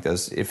something like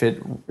this, if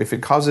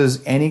it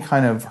causes any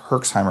kind of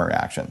Herxheimer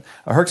reaction.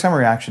 A Herxheimer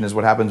reaction is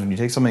what happens when you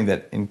take something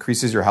that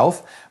increases your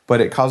health,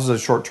 but it causes a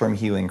short-term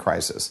healing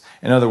crisis.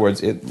 In other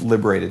words, it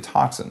liberated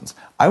toxins.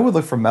 I would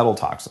look for metal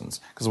toxins,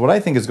 because what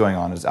I think is going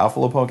on is alpha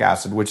lipoic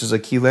acid, which is a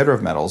chelator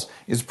of metals,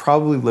 is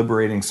probably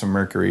liberating some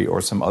mercury or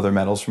some other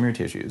metals from your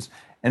tissues.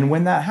 And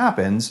when that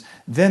happens,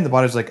 then the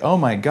body's like, oh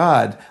my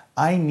God,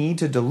 I need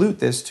to dilute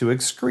this to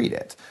excrete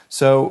it.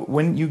 So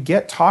when you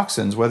get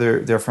toxins, whether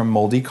they're from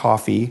moldy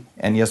coffee,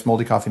 and yes,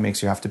 moldy coffee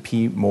makes you have to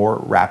pee more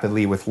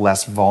rapidly with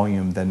less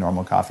volume than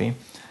normal coffee,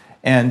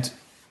 and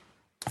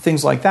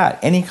things like that,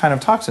 any kind of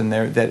toxin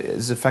there that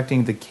is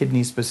affecting the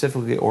kidney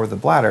specifically or the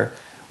bladder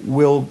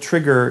will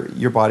trigger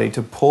your body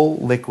to pull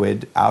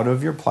liquid out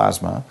of your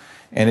plasma.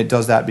 And it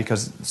does that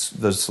because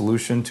the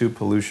solution to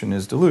pollution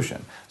is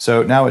dilution.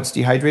 So now it's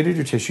dehydrated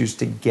your tissues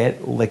to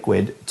get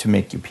liquid to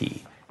make you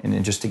pee. And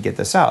then just to get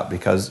this out,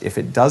 because if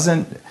it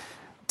doesn't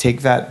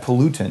take that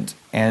pollutant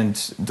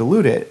and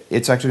dilute it,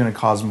 it's actually going to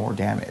cause more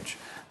damage.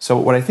 So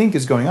what I think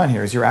is going on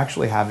here is you're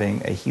actually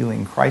having a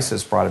healing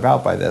crisis brought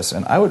about by this.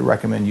 And I would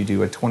recommend you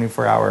do a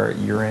 24-hour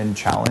urine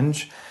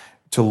challenge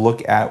to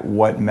look at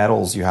what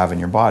metals you have in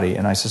your body.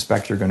 And I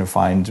suspect you're going to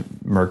find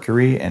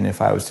mercury. And if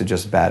I was to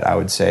just bet, I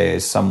would say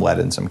some lead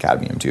and some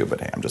cadmium too.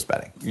 But hey, I'm just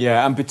betting.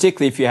 Yeah, and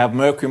particularly if you have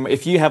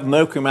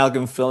mercury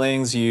amalgam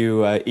fillings,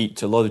 you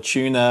eat a lot of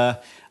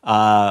tuna,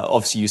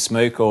 obviously you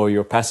smoke or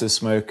you're a passive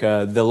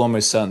smoker, there'll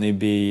almost certainly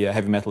be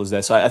heavy metals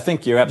there. So I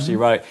think you're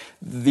absolutely right.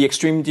 The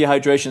extreme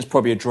dehydration is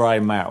probably a dry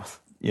mouth.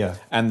 Yeah.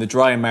 And the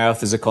dry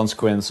mouth is a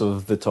consequence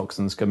of the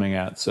toxins coming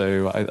out.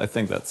 So I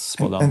think that's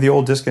spot on. And the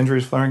old disc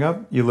injuries flaring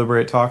up, you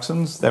liberate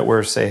toxins that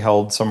were, say,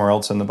 held somewhere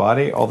else in the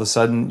body. All of a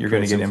sudden, you're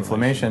going to get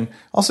inflammation.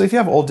 Also, if you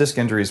have old disc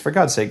injuries, for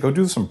God's sake, go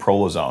do some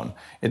prolozone.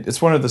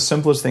 It's one of the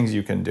simplest things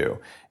you can do.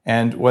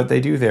 And what they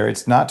do there,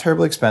 it's not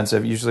terribly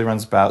expensive. It usually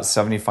runs about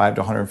 $75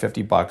 to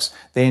 $150.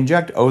 They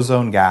inject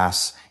ozone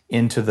gas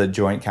into the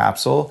joint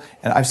capsule,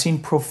 and I've seen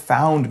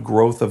profound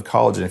growth of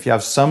collagen. If you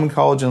have some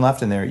collagen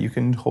left in there, you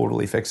can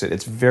totally fix it.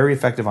 It's very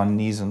effective on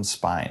knees and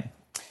spine.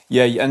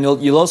 Yeah, and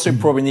you'll also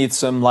probably need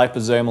some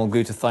liposomal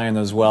glutathione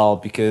as well,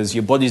 because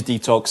your body's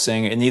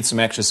detoxing. It needs some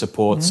extra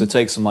support, so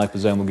take some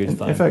liposomal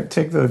glutathione. In fact,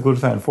 take the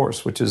glutathione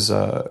force, which is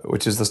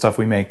the stuff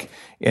we make,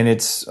 and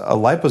it's a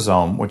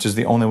liposome, which is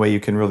the only way you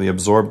can really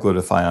absorb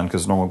glutathione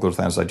because normal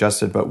glutathione is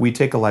digested. But we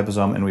take a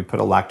liposome and we put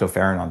a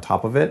lactoferrin on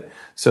top of it,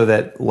 so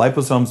that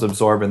liposomes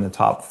absorb in the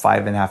top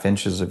 5.5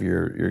 inches of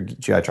your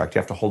GI tract. You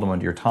have to hold them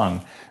under your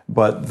tongue.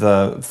 But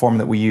the form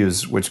that we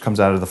use, which comes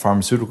out of the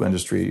pharmaceutical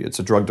industry, it's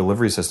a drug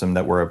delivery system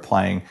that we're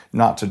applying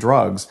not to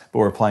drugs, but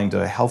we're applying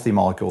to a healthy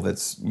molecule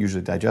that's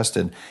usually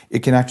digested. It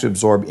can actually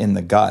absorb in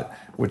the gut,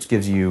 which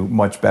gives you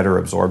much better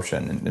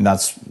absorption. And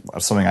that's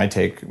something I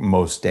take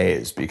most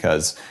days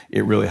because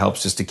it really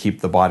helps just to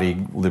keep the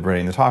body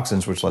liberating the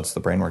toxins, which lets the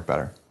brain work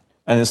better.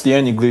 And it's the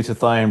only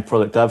glutathione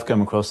product I've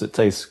come across that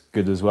tastes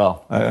good as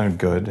well.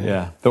 Good.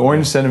 Yeah. The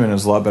orange cinnamon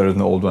is a lot better than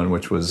the old one,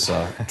 which was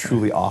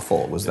truly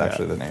awful, was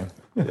actually the name.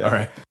 Yeah. All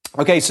right.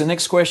 Okay, so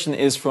next question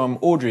is from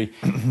Audrey.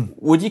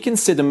 Would you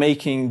consider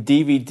making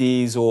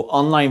DVDs or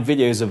online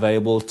videos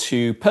available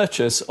to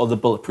purchase of the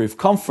Bulletproof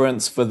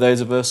Conference for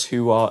those of us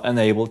who are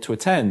unable to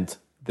attend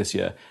this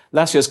year?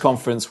 Last year's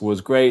conference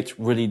was great.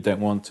 Really don't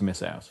want to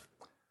miss out.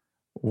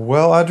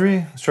 Well,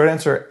 Audrey, short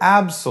answer,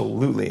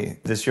 absolutely.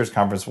 This year's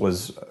conference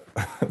was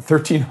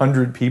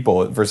 1,300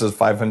 people versus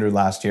 500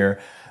 last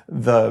year.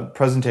 The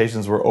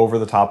presentations were over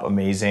the top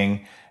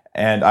amazing.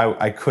 And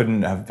I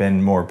couldn't have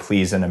been more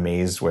pleased and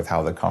amazed with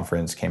how the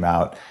conference came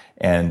out.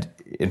 And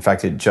in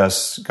fact, it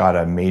just got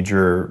a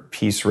major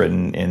piece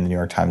written in the New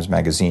York Times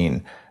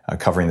Magazine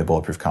covering the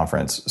Bulletproof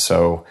Conference.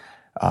 So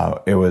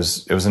it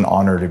was an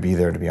honor to be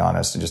there, to be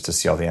honest, and just to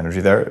see all the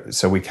energy there.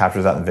 So we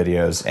captured that in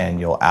videos, and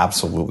you'll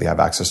absolutely have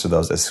access to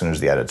those as soon as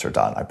the edits are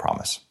done, I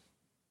promise.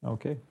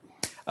 Okay.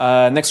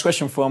 Next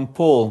question from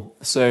Paul.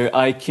 So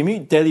I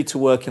commute daily to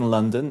work in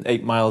London,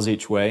 8 miles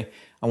each way.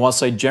 And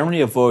whilst I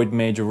generally avoid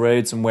major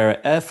roads and wear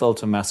an air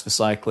filter mask for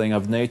cycling,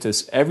 I've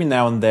noticed every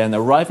now and then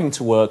arriving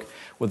to work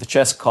with a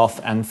chest cough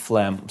and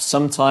phlegm.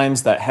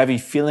 Sometimes that heavy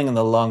feeling in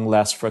the lung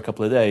lasts for a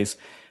couple of days.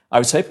 I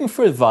was hoping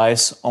for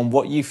advice on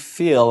what you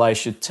feel I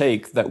should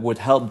take that would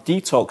help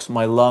detox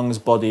my lungs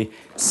body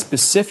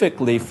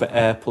specifically for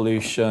air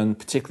pollution,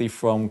 particularly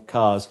from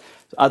cars.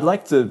 I'd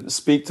like to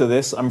speak to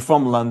this. I'm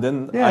from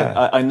London.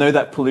 Yeah. I know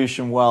that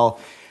pollution well.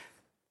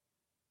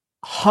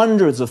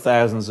 Hundreds of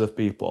thousands of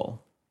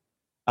people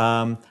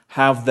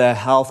have their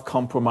health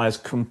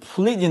compromised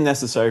completely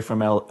unnecessary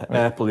from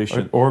air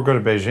pollution. Or go to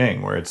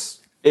Beijing, where it's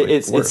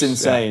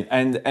insane.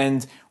 Yeah.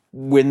 And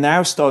we're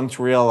now starting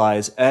to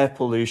realize air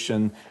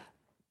pollution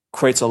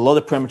creates a lot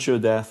of premature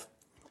death,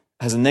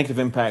 has a negative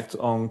impact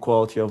on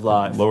quality of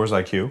life. Lowers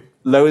IQ.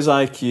 Lowers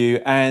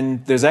IQ.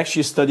 And there's actually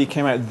a study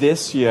came out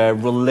this year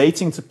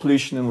relating to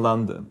pollution in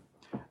London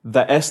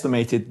that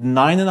estimated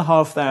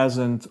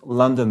 9,500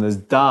 Londoners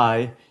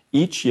die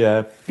each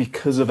year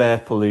because of air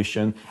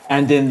pollution.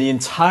 And in the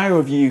entire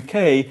of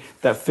UK,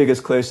 that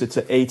figure's closer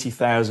to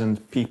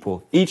 80,000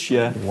 people each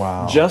year.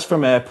 Wow. Just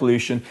from air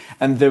pollution.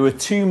 And there were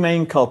two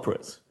main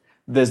culprits.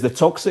 There's the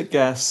toxic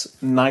gas,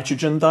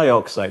 nitrogen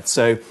dioxide.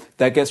 So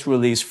that gets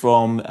released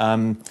from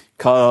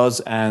cars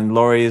and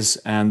lorries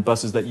and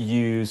buses that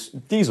use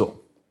diesel.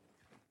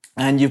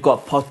 And you've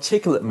got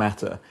particulate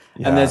matter.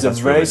 Yeah, and there's a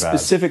very really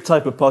specific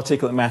type of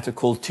particulate matter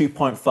called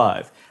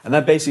 2.5. And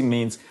that basically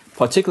means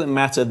particulate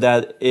matter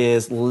that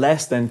is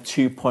less than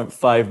 2.5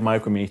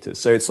 micrometers.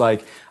 So it's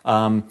like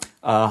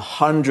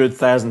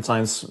 100,000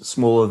 times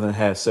smaller than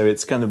hair. So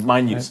it's kind of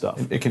minute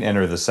stuff. It can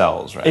enter the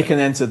cells, right? It can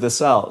enter the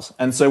cells.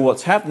 And so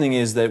what's happening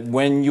is that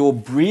when you're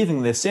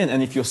breathing this in,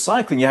 and if you're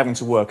cycling, you're having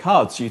to work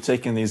hard. So you're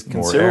taking these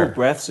considerable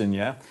breaths in,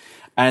 yeah?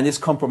 And it's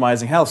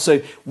compromising health.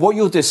 So what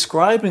you're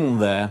describing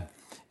there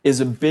is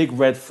a big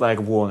red flag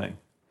warning.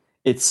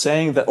 It's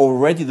saying that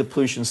already the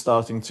pollution's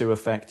starting to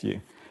affect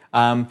you.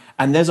 And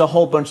there's a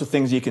whole bunch of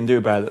things you can do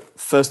about it.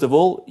 First of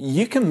all,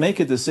 you can make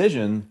a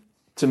decision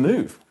to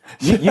move.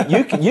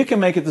 You can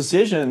make a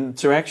decision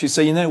to actually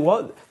say, you know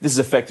what, this is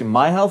affecting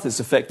my health, it's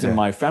affecting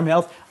my family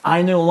health.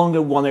 I no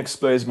longer want to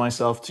expose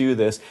myself to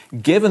this,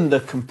 given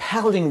the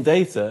compelling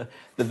data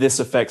that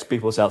this affects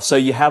people's health. So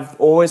you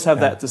always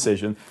have that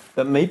decision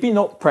that may be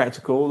not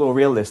practical or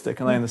realistic,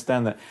 and I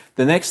understand that.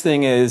 The next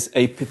thing is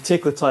a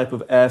particular type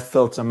of air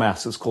filter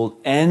mask. It's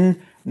called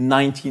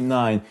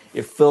N99.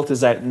 It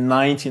filters out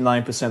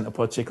 99% of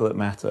particulate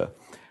matter.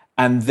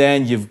 And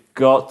then you've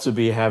got to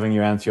be having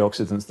your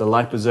antioxidants, the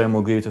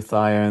liposomal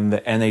glutathione, the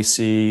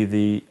NAC,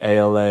 the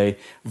ALA,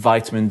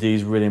 vitamin D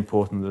is really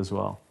important as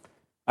well.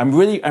 I'm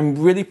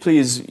really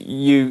pleased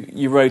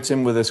you wrote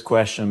in with this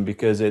question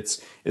because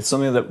it's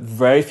something that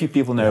very few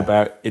people know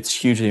about. It's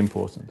hugely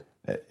important.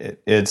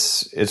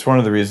 It's one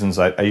of the reasons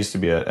I used to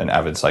be an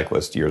avid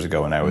cyclist years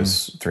ago when I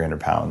was 300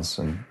 pounds,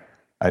 and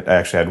I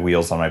actually had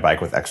wheels on my bike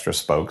with extra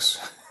spokes.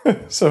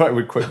 So I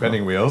would quit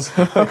bending wheels.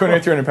 Like when you're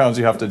 300 pounds,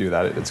 you have to do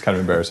that. It's kind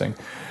of embarrassing.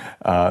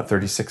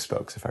 36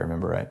 spokes, if I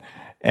remember right.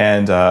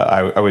 And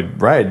I would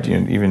ride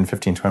even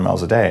 15, 20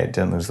 miles a day. I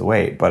didn't lose the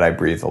weight, but I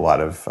breathed a lot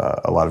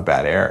of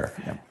bad air.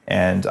 Yep.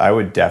 And I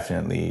would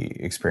definitely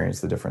experience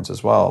the difference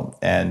as well.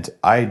 And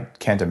I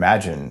can't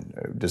imagine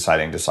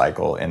deciding to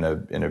cycle in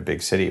a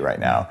big city right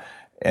now.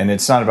 And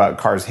it's not about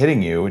cars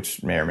hitting you,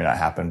 which may or may not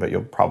happen, but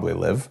you'll probably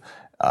live.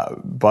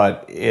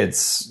 But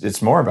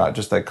it's more about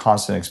just that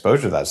constant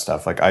exposure to that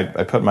stuff. Like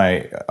I put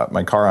my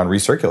car on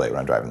recirculate when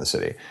I'm driving the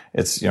city.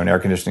 It's an air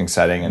conditioning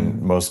setting,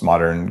 and most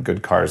modern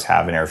good cars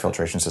have an air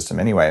filtration system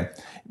anyway.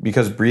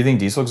 Because breathing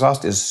diesel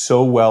exhaust is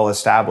so well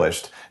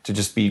established to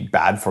just be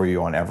bad for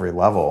you on every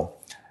level.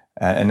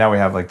 And now we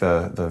have like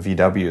the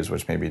VWs,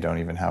 which maybe don't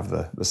even have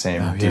the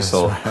same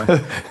diesel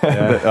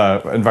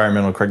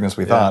environmental correctness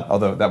we thought.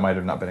 Although that might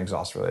have not been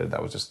exhaust related.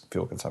 That was just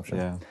fuel consumption.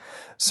 Yeah.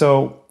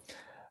 So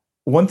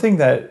one thing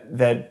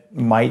that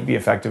might be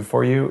effective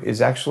for you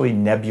is actually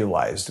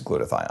nebulized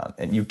glutathione.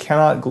 And you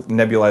cannot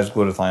nebulize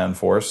glutathione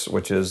force,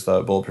 which is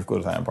the bulletproof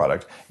glutathione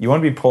product. You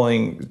want to be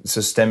pulling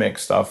systemic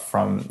stuff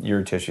from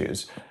your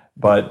tissues.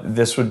 but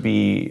this would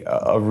be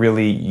a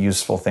really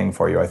useful thing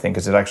for you, I think,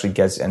 because it actually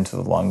gets into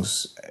the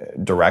lungs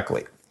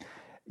directly.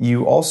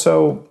 You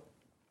also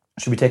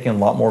should be taking a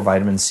lot more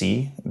vitamin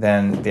C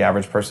than the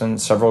average person,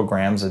 several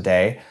grams a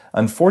day.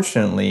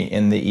 Unfortunately,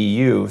 in the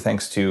EU,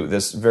 thanks to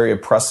this very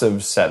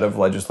oppressive set of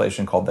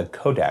legislation called the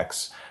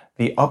Codex,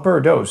 the upper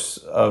dose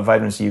of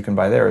vitamin C you can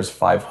buy there is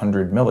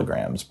 500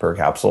 milligrams per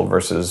capsule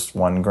versus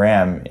 1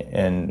 gram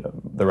in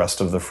the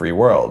rest of the free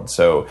world.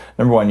 So,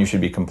 number one, you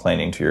should be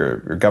complaining to your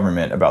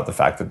government about the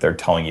fact that they're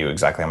telling you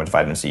exactly how much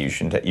vitamin C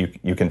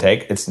you can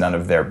take. It's none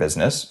of their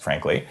business,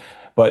 frankly.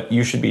 But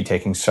you should be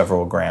taking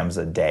several grams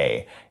a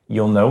day.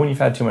 You'll know when you've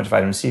had too much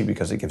vitamin C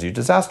because it gives you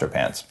disaster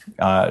pants.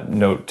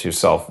 Note to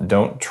self,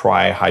 don't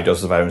try high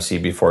doses of vitamin C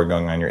before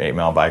going on your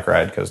 8-mile bike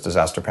ride, because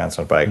disaster pants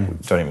on a bike,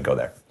 don't even go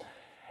there.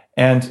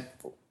 And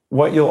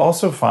what you'll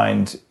also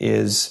find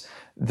is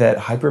that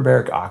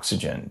hyperbaric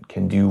oxygen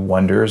can do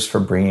wonders for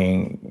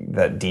bringing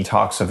that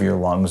detox of your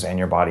lungs and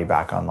your body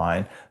back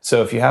online.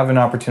 So if you have an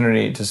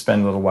opportunity to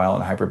spend a little while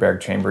in a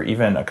hyperbaric chamber,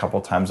 even a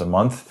couple times a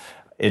month,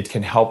 it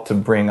can help to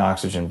bring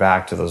oxygen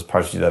back to those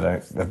parts of you that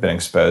have been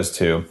exposed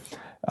to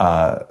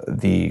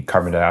the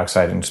carbon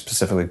dioxide, and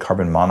specifically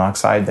carbon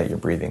monoxide that you're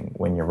breathing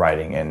when you're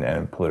riding in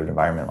a polluted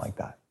environment like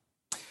that.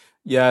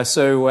 Yeah,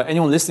 so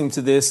anyone listening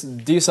to this,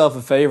 do yourself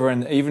a favor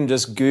and even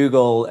just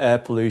Google air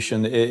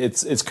pollution.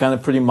 It's kind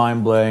of pretty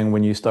mind-blowing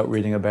when you start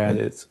reading about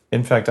it.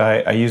 In fact,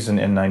 I used an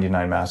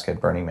N99 mask at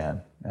Burning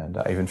Man, and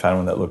I even found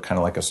one that looked kind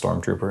of like a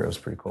stormtrooper. It was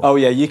pretty cool. Oh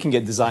yeah, you can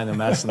get designer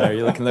masks in there.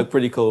 You can look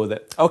pretty cool with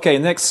it. Okay,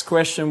 next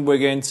question we're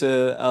going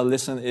to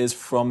listen is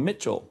from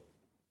Mitchell.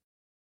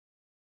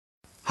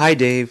 Hi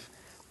Dave,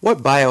 what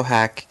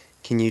biohack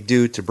can you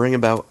do to bring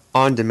about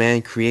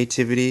on-demand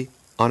creativity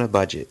on a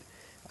budget?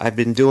 I've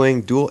been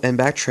doing dual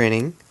MBAC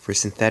training for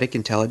synthetic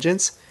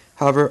intelligence.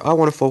 However, I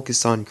want to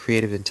focus on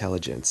creative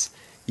intelligence.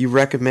 You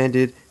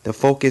recommended the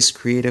Focus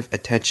Creative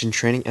Attention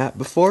Training app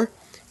before.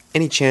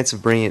 Any chance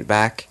of bringing it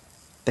back?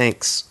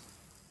 Thanks.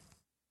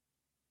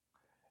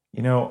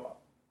 You know,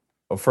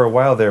 for a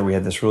while there, we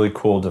had this really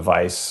cool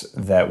device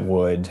that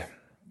would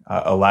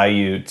allow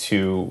you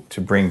to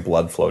bring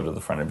blood flow to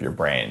the front of your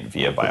brain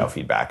via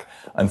biofeedback.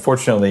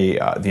 Unfortunately,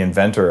 the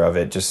inventor of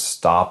it just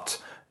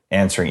stopped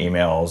answering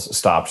emails,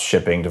 stopped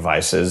shipping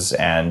devices,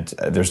 and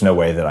there's no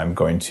way that I'm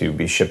going to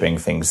be shipping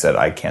things that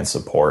I can't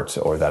support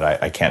or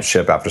that I can't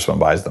ship after someone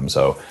buys them.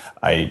 So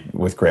I,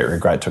 with great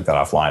regret, took that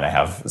offline. I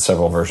have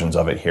several versions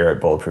of it here at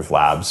Bulletproof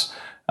Labs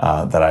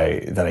that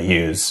I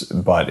use,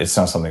 but it's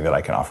not something that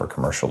I can offer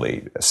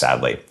commercially,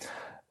 sadly.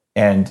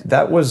 And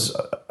that was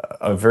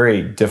a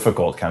very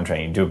difficult kind of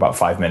training. You do about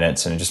 5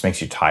 minutes and it just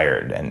makes you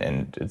tired.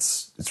 And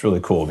it's really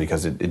cool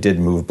because it did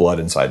move blood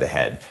inside the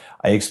head.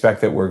 I expect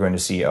that we're going to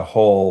see a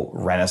whole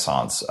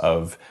renaissance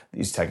of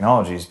these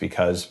technologies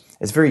because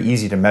it's very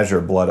easy to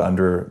measure blood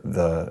under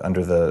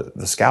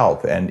the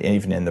scalp and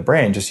even in the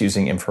brain just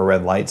using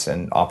infrared lights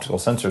and optical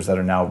sensors that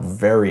are now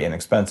very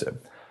inexpensive.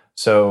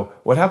 So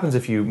what happens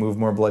if you move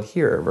more blood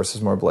here versus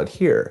more blood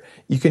here?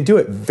 You can do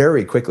it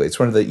very quickly. It's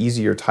one of the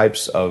easier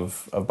types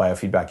of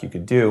biofeedback you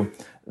could do.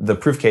 The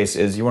proof case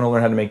is you want to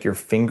learn how to make your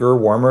finger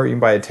warmer. You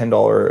can buy a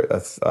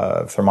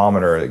 $10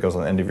 thermometer that goes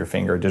on the end of your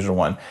finger, a digital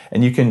one,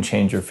 and you can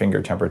change your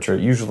finger temperature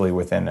usually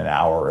within an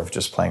hour of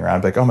just playing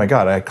around. Like, oh my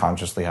God, I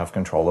consciously have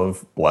control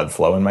of blood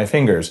flow in my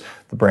fingers.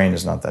 The brain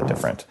is not that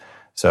different.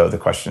 So the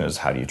question is,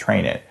 how do you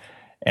train it?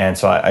 And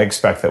so I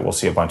expect that we'll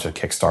see a bunch of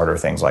Kickstarter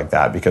things like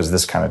that because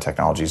this kind of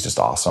technology is just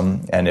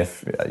awesome. And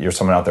if you're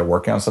someone out there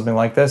working on something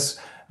like this,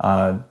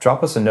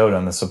 drop us a note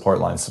on the support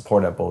line,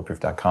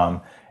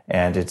 support@bulletproof.com.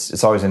 And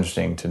it's always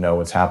interesting to know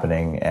what's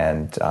happening,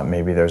 and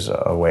maybe there's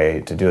a way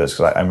to do this,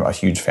 because I'm a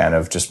huge fan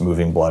of just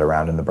moving blood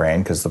around in the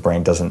brain, because the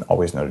brain doesn't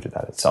always know to do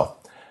that itself.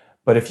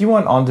 But if you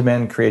want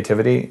on-demand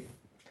creativity,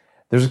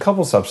 there's a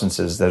couple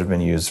substances that have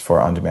been used for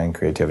on-demand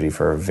creativity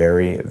for a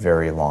very,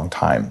 very long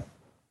time.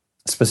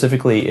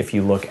 Specifically, if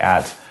you look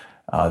at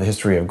the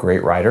history of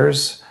great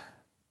writers,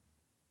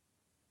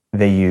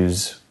 they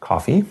use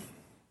coffee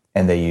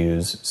and they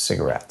use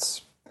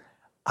cigarettes.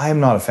 I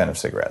am not a fan of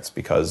cigarettes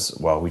because,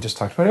 well, we just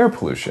talked about air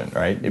pollution,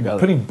 right?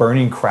 Putting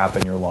burning crap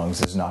in your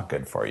lungs is not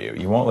good for you.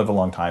 You won't live a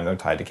long time. They're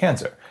tied to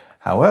cancer.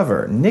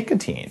 However,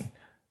 nicotine,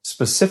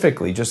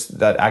 specifically just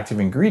that active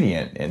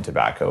ingredient in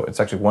tobacco, it's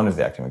actually one of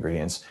the active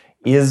ingredients,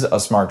 is a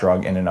smart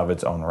drug in and of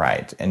its own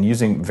right. And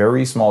using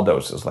very small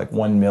doses, like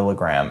 1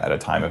 milligram at a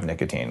time of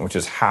nicotine, which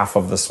is half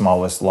of the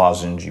smallest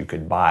lozenge you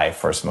could buy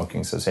for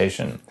smoking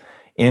cessation,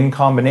 in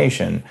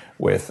combination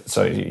with,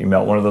 so you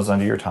melt one of those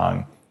under your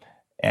tongue,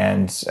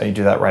 and you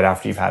do that right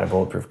after you've had a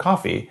Bulletproof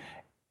coffee.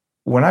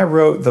 When I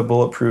wrote the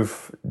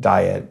Bulletproof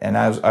diet, and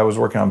as I was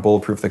working on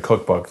Bulletproof, the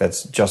cookbook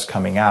that's just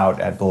coming out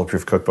at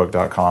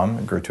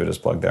bulletproofcookbook.com, gratuitous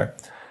plug there,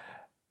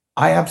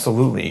 I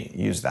absolutely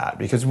use that,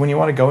 because when you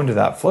want to go into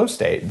that flow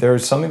state,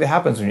 there's something that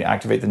happens when you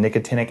activate the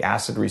nicotinic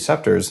acid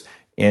receptors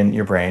in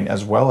your brain,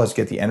 as well as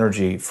get the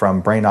energy from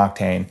brain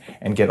octane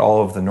and get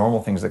all of the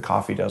normal things that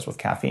coffee does with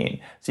caffeine.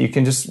 So you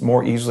can just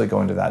more easily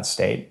go into that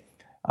state.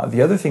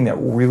 The other thing that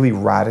really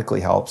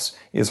radically helps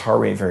is heart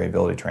rate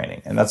variability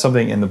training. And that's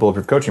something in the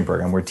Bulletproof coaching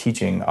program we're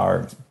teaching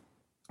our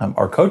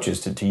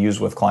coaches to use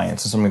with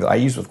clients. It's something that I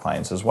use with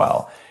clients as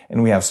well.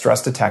 And we have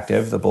Stress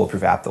Detective, the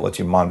Bulletproof app that lets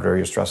you monitor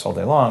your stress all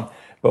day long.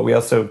 But we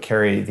also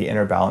carry the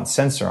inner balance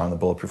sensor on the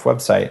Bulletproof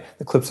website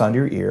that clips onto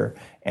your ear,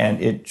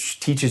 and it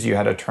teaches you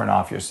how to turn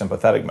off your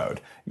sympathetic mode.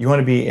 You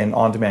want to be in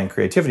on-demand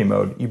creativity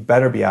mode, you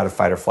better be out of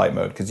fight or flight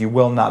mode, because you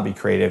will not be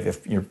creative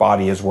if your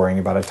body is worrying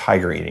about a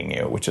tiger eating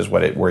you, which is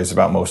what it worries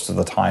about most of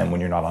the time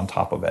when you're not on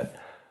top of it.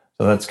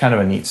 So that's kind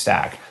of a neat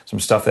stack. Some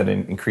stuff that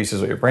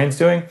increases what your brain's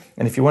doing.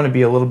 And if you want to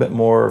be a little bit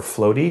more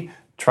floaty,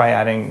 try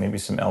adding maybe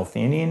some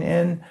L-theanine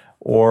in,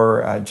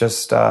 or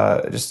just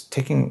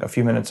taking a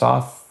few minutes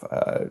off,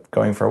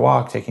 going for a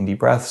walk, taking deep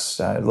breaths,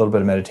 a little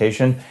bit of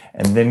meditation,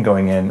 and then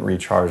going in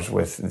recharged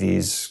with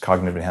these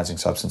cognitive enhancing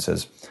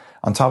substances.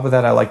 On top of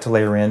that, I like to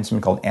layer in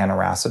something called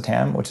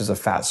aniracetam, which is a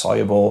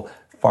fat-soluble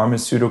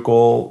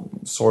pharmaceutical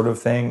sort of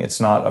thing.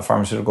 It's not a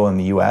pharmaceutical in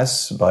the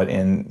US, but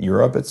in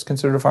Europe, it's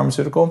considered a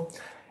pharmaceutical.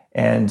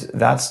 And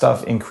that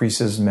stuff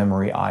increases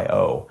memory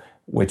I/O,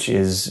 which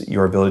is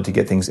your ability to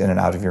get things in and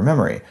out of your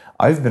memory.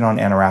 I've been on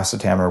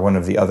aniracetam or one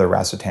of the other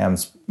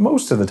racetams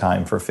most of the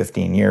time for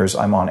 15 years.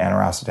 I'm on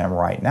aniracetam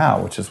right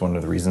now, which is one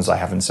of the reasons I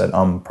haven't said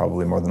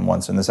probably more than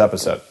once in this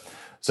episode.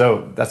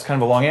 So that's kind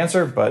of a long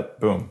answer, but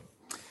boom.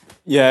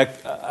 Yeah,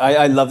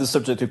 I love the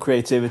subject of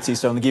creativity,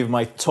 so I'm going to give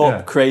my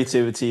top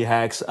creativity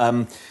hacks.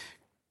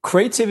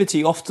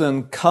 Creativity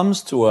often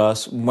comes to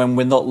us when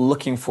we're not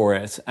looking for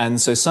it. And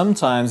so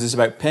sometimes it's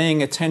about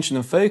paying attention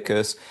and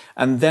focus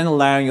and then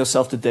allowing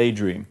yourself to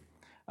daydream.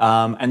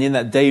 And in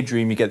that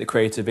daydream, you get the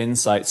creative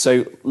insight.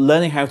 So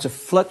learning how to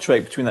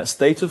fluctuate between that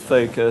state of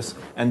focus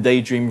and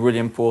daydream, really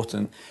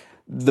important.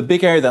 The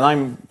big area that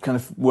I'm kind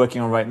of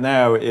working on right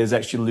now is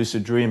actually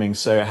lucid dreaming,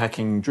 so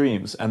hacking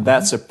dreams. And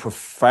that's a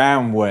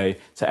profound way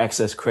to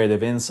access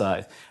creative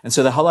insight. And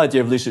so the whole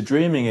idea of lucid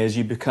dreaming is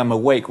you become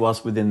awake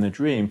whilst within the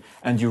dream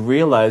and you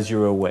realize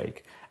you're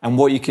awake. And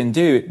what you can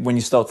do when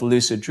you start to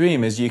lucid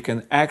dream is you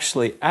can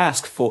actually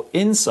ask for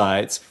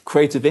insights,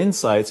 creative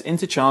insights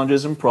into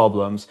challenges and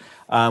problems,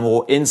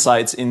 or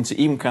insights into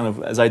even kind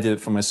of, as I did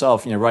it for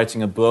myself,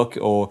 writing a book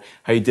or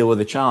how you deal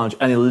with a challenge.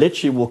 And it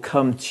literally will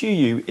come to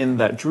you in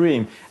that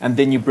dream, and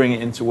then you bring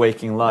it into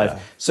waking life. Yeah.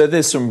 So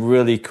there's some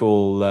really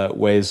cool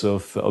ways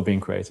of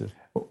being creative.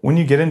 When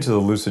you get into the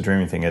lucid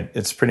dreaming thing,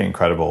 it's pretty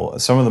incredible.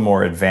 Some of the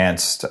more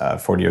advanced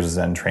 40 years of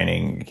Zen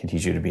training can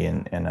teach you to be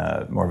in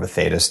a more of a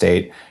theta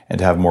state and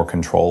to have more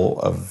control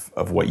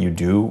of what you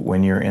do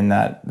when you're in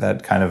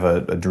that kind of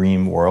a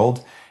dream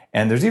world.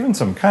 And there's even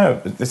some kind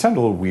of, they sound a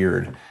little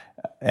weird,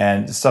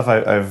 and stuff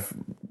I've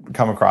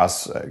come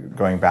across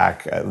going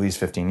back at least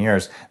 15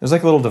 years. There's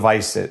like a little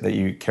device that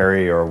you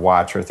carry or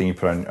watch or thing you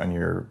put on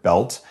your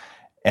belt.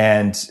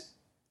 And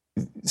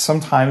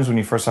sometimes when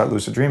you first start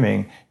lucid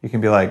dreaming, you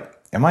can be like,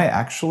 am I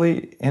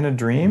actually in a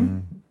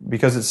dream?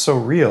 Because it's so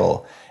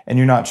real and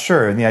you're not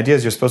sure. And the idea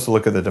is you're supposed to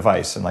look at the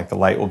device and like the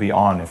light will be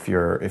on if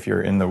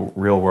you're in the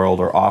real world,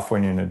 or off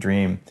when you're in a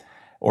dream,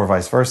 or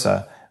vice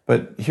versa.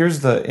 But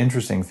here's the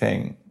interesting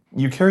thing.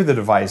 You carry the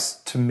device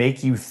to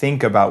make you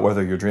think about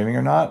whether you're dreaming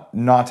or not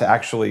to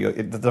actually,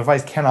 the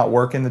device cannot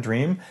work in the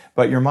dream,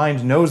 but your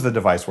mind knows the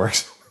device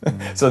works.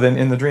 So then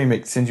in the dream,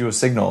 it sends you a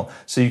signal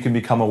so you can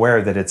become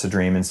aware that it's a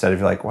dream, instead of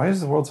you're like, why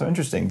is the world so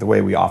interesting? The way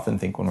we often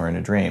think when we're in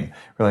a dream.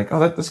 We're like, oh,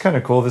 that's kind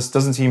of cool. This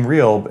doesn't seem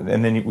real.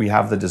 And then we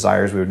have the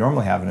desires we would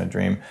normally have in a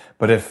dream.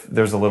 But if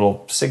there's a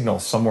little signal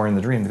somewhere in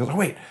the dream that goes, oh,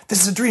 wait,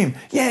 this is a dream.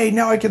 Yay,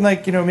 now I can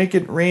make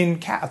it rain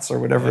cats or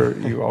whatever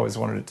you always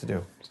wanted it to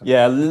do.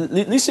 Yeah,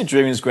 lucid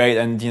dreaming is great,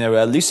 and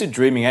lucid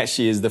dreaming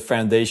actually is the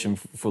foundation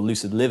for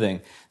lucid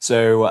living.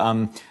 So,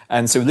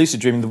 and so lucid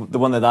dreaming, the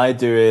one that I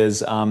do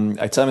is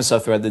I tell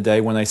myself throughout the day,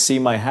 when I see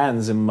my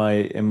hands in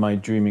my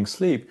dreaming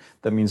sleep,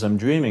 that means I'm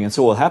dreaming. And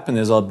so what will happen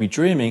is I'll be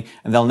dreaming,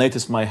 and they'll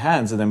notice my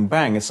hands, and then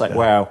bang, it's like,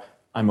 wow,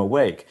 I'm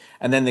awake.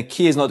 And then the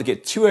key is not to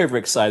get too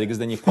overexcited, because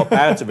then you pop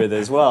out of it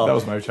as well. That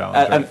was my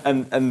challenge.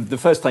 And the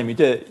first time you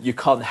do it, you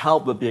can't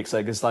help but be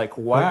excited. It's like,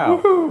 wow.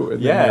 Woohoo!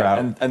 And then you're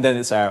out. And then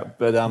it's out.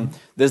 But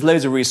there's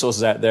loads of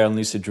resources out there on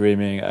lucid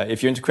dreaming.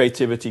 If you're into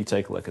creativity,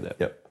 take a look at it.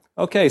 Yep.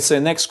 Okay, so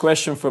next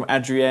question from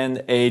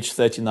Adrienne, age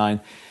 39.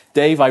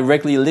 Dave, I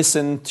regularly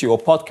listen to your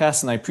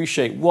podcast, and I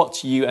appreciate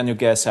what you and your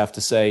guests have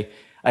to say.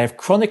 I have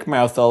chronic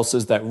mouth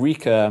ulcers that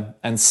recur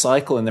and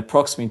cycle in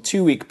approximately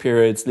 2-week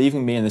periods,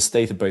 leaving me in a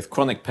state of both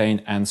chronic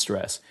pain and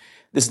stress.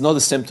 This is not a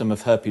symptom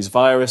of herpes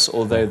virus,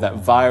 although that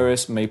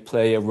virus may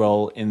play a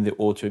role in the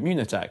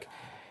autoimmune attack.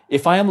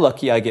 If I am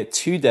lucky, I get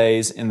 2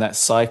 days in that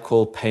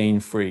cycle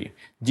pain-free.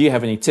 Do you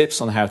have any tips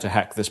on how to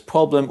hack this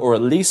problem, or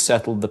at least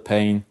settle the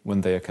pain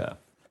when they occur?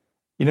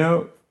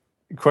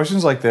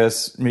 Questions like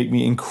this make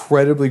me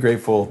incredibly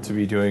grateful to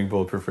be doing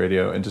Bulletproof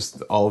Radio and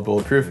just all of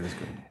Bulletproof.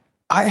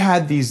 I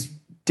had these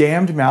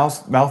damned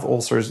mouth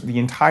ulcers the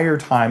entire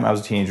time I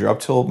was a teenager, up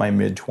till my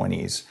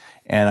mid-20s,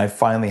 and I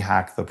finally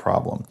hacked the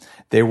problem.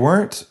 They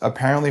weren't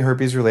apparently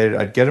herpes related.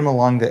 I'd get them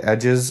along the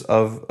edges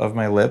of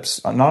my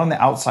lips, not on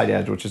the outside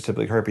edge, which is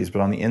typically herpes,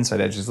 but on the inside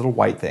edge, these little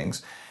white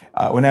things.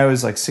 When I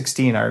was like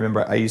 16, I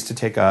remember I used to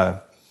take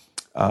a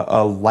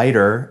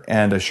lighter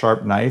and a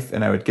sharp knife,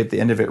 and I would get the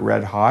end of it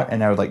red hot,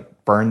 and I would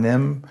like burn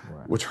them,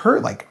 which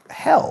hurt like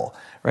hell,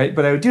 right?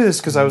 But I would do this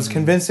because I was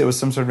convinced it was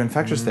some sort of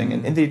infectious thing,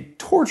 and they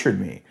tortured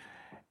me.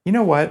 You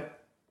know what?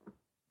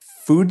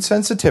 Food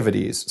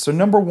sensitivities. So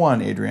number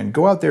one, Adrian,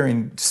 go out there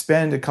and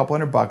spend a couple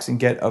 $100 and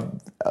get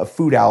a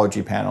food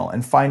allergy panel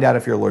and find out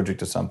if you're allergic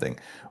to something.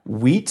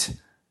 Wheat,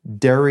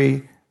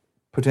 dairy,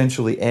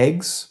 potentially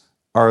eggs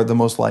are the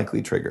most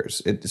likely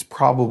triggers. It is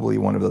probably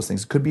one of those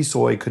things. It could be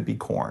soy, could be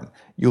corn.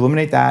 You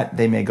eliminate that,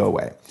 they may go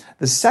away.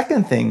 The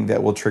second thing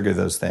that will trigger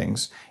those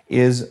things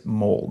is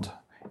mold.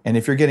 And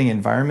if you're getting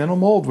environmental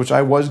mold, which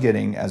I was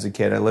getting as a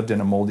kid, I lived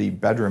in a moldy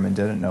bedroom and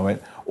didn't know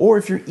it, or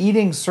if you're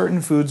eating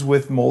certain foods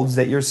with molds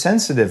that you're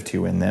sensitive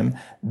to in them,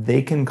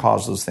 they can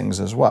cause those things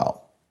as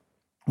well.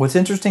 What's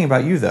interesting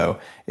about you, though,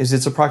 is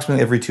it's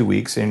approximately every 2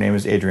 weeks, and your name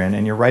is Adrian,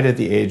 and you're right at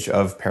the age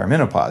of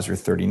perimenopause. You're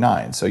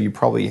 39, so you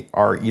probably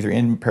are either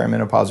in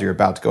perimenopause or you're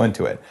about to go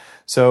into it.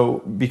 So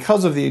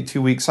because of the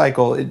 2-week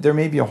cycle, there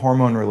may be a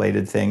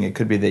hormone-related thing. It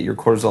could be that your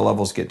cortisol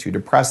levels get too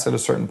depressed at a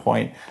certain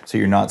point, so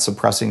you're not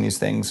suppressing these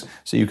things.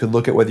 So you could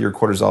look at whether your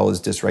cortisol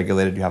is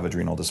dysregulated, you have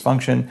adrenal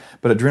dysfunction,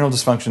 but adrenal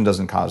dysfunction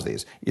doesn't cause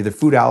these. Either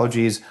food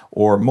allergies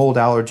or mold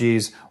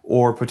allergies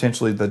or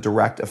potentially the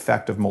direct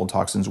effect of mold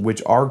toxins,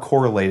 which are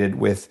correlated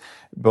with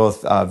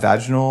both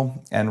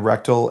vaginal and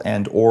rectal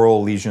and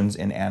oral lesions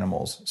in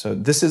animals. So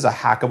this is a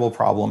hackable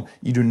problem.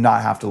 You do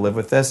not have to live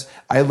with this.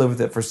 I lived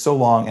with it for so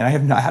long, and I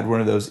have not had one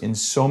of those in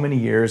so many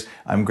years.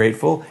 I'm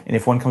grateful. And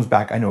if one comes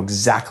back, I know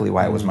exactly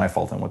why it was my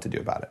fault and what to do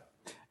about it.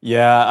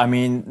 Yeah, I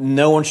mean,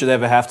 no one should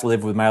ever have to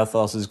live with mouth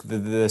ulcers.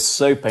 They're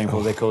so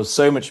painful. They cause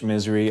so much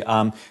misery.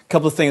 A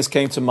couple of things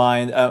came to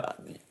mind.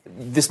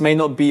 This may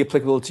not be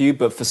applicable to you,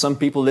 but for some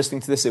people listening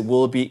to this, it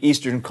will be.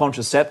 Estrogen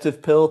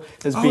contraceptive pill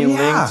has been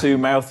linked to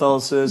mouth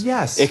ulcers.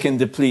 Yes. It can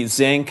deplete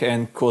zinc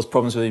and cause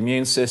problems with the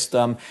immune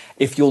system.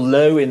 If you're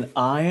low in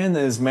iron,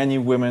 as many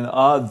women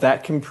are,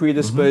 that can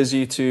predispose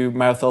you to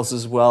mouth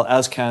ulcers as well,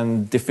 as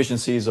can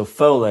deficiencies of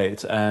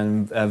folate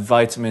and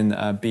vitamin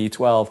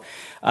B12.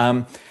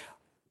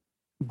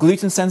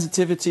 Gluten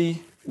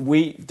sensitivity,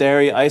 wheat,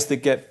 dairy. I used to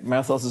get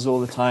mouth ulcers all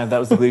the time. That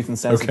was the gluten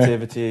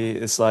sensitivity.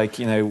 It's like,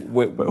 you know...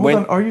 Hold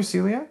on, are you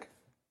celiac?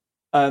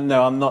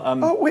 No, I'm not.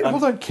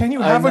 Hold on. Can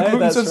you have a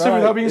gluten sensitivity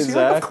without being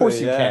celiac? Of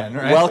course you can,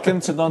 right? Welcome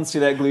to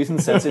non-celiac gluten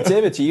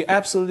sensitivity. You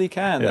absolutely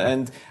can.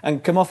 Yeah.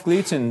 And come off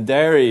gluten,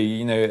 dairy,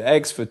 you know,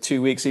 eggs for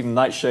 2 weeks, even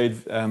nightshade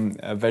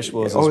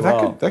vegetables as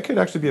well. That could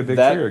actually be a big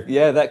trigger.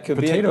 Yeah, that could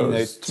Potatoes,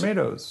 be it.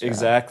 tomatoes.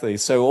 Exactly.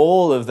 So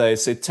all of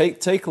those. So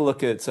take a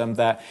look at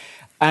that.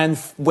 And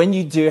when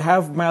you do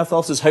have mouth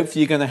ulcers,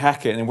 hopefully you're going to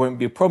hack it and it won't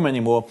be a problem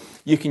anymore.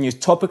 You can use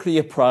topically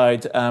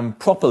applied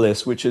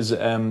propolis, which is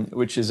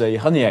a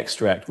honey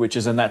extract, which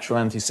is a natural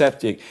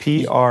antiseptic.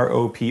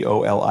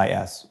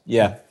 Propolis.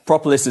 Yeah,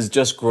 propolis is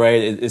just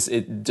great.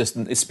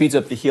 It speeds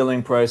up the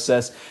healing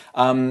process.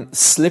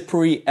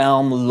 Slippery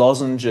elm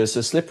lozenges.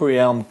 So slippery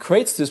elm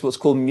creates this what's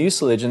called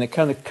mucilage, and it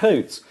kind of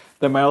coats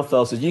the mouth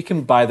ulcers. You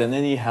can buy that in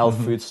any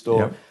health food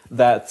store.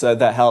 Yep.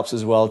 That helps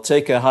as well.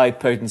 Take a high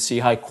potency,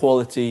 high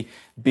quality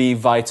B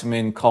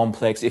vitamin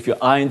complex. If you're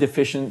iron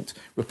deficient,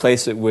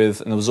 replace it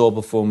with an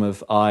absorbable form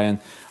of iron.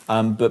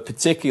 But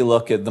particularly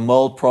look at the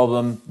mold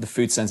problem, the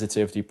food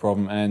sensitivity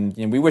problem, and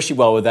we wish you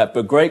well with that.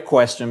 But great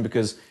question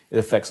because it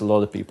affects a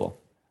lot of people.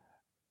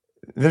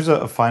 There's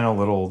a final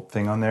little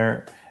thing on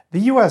there.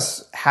 The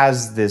U.S.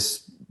 has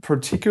this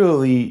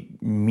particularly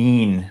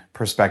mean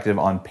perspective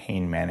on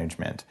pain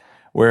management.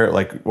 Where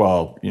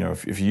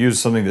if you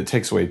use something that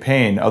takes away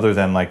pain other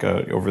than like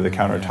a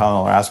over-the-counter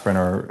Tylenol or aspirin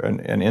or an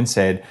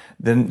NSAID,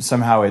 then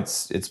somehow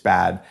it's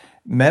bad.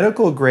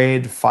 Medical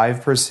grade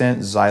 5%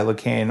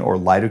 xylocaine or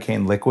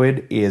lidocaine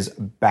liquid is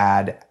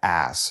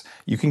badass.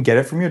 You can get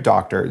it from your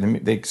doctor.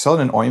 They sell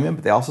it in ointment,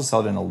 but they also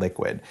sell it in a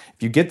liquid.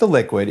 If you get the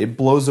liquid, it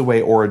blows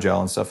away Oragel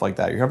and stuff like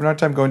that. You're having a hard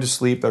time going to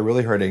sleep, they're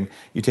really hurting.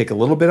 You take a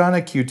little bit on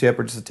a Q-tip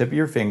or just the tip of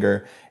your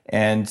finger,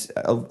 and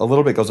a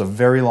little bit goes a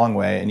very long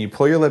way. And you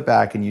pull your lip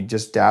back and you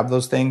just dab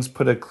those things,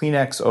 put a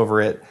Kleenex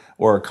over it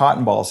or a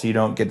cotton ball so you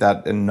don't get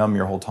that and numb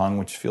your whole tongue,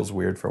 which feels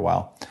weird for a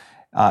while.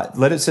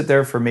 Let it sit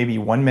there for maybe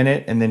 1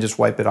 minute and then just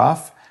wipe it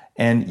off.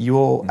 And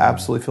you'll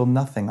absolutely feel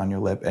nothing on your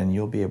lip and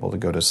you'll be able to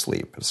go to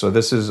sleep. So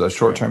this is a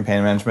short-term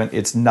pain management.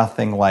 It's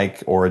nothing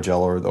like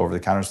Oragel or the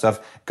over-the-counter stuff.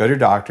 Go to your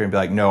doctor and be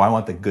like, no, I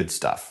want the good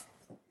stuff.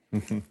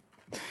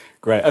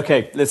 Great.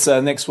 Okay, let's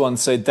next one.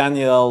 So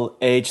Danielle,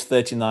 age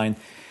 39.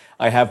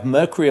 I have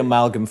mercury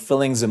amalgam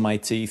fillings in my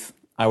teeth.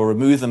 I will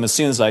remove them as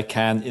soon as I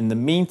can. In the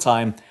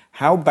meantime,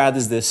 how bad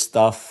is this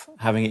stuff,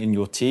 having it in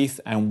your teeth?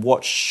 And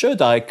what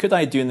could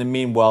I do in the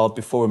meanwhile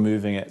before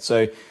removing it?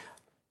 So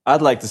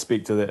I'd like to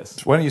speak to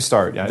this. Why don't you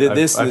start? Yeah,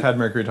 I've had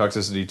mercury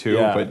toxicity too,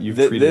 but you've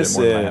treated it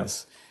more than I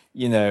have.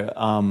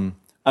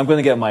 I'm going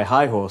to get my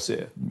high horse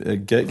here.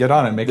 Get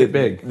on it, make it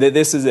big.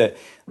 This is it.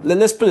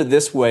 Let's put it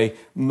this way.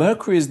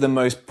 Mercury is the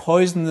most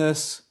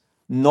poisonous,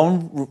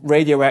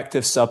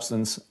 non-radioactive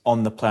substance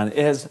on the planet.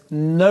 It has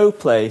no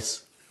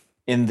place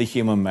in the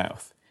human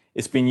mouth.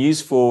 It's been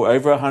used for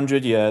over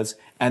 100 years,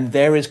 and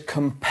there is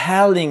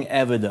compelling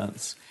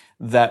evidence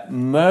that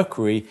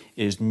mercury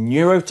is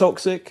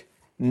neurotoxic,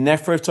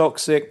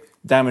 nephrotoxic,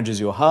 damages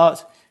your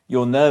heart,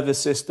 your nervous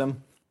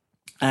system,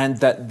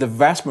 and that the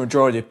vast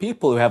majority of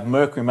people who have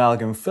mercury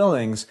amalgam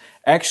fillings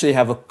actually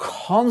have a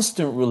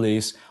constant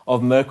release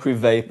of mercury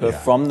vapor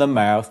from the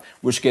mouth,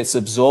 which gets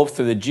absorbed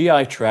through the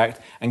GI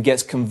tract and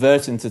gets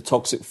converted into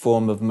toxic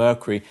form of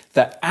mercury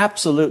that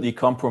absolutely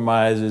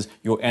compromises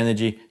your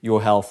energy,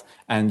 your health,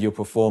 and your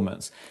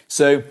performance.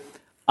 So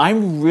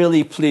I'm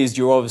really pleased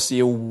you're obviously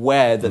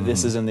aware that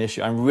this is an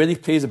issue. I'm really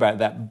pleased about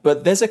that.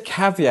 But there's a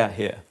caveat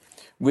here,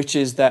 which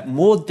is that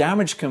more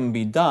damage can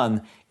be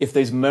done if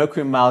those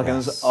mercury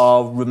amalgams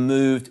are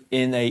removed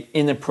in an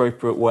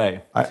inappropriate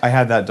way. I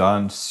had that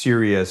done.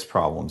 Serious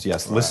problems.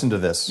 Yes, listen to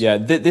this. Yeah,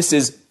 this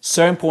is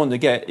so important to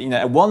get.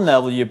 At one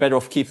level, you're better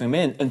off keeping them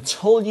in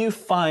until you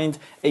find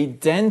a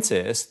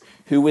dentist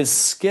who is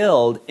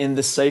skilled in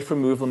the safe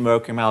removal of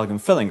mercury amalgam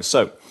fillings.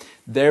 So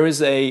there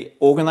is a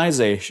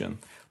organization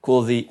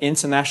called the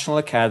International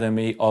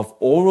Academy of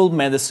Oral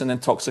Medicine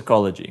and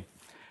Toxicology.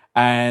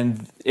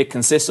 And it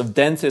consists of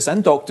dentists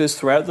and doctors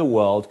throughout the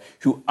world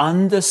who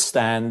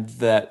understand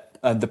that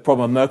the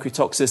problem of mercury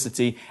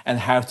toxicity and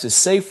how to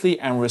safely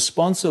and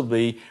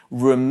responsibly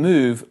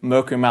remove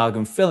mercury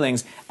amalgam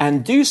fillings,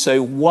 and do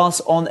so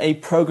whilst on a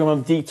program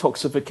of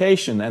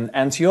detoxification and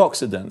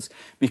antioxidants.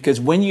 Because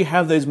when you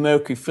have those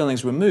mercury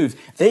fillings removed,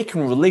 they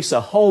can release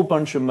a whole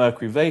bunch of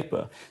mercury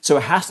vapor. So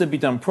it has to be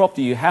done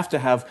properly. You have to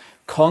have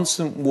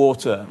constant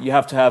water. You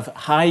have to have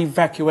high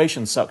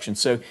evacuation suction.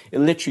 So it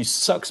literally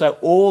sucks out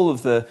all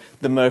of the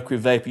mercury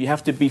vapor. You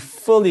have to be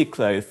fully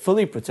clothed,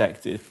 fully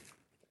protected.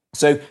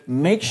 So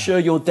make sure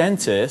your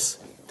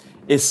dentist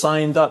is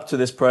signed up to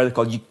this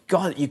protocol. You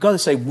got to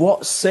say,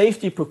 what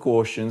safety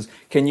precautions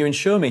can you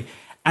ensure me?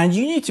 And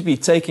you need to be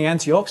taking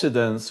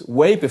antioxidants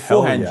way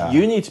beforehand. Yeah.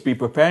 You need to be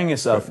preparing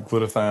yourself.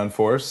 Glutathione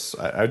force.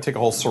 I would take a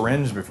whole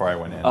syringe before I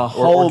went in. A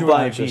whole do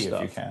bunch an of IV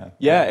stuff. if you can.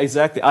 Yeah,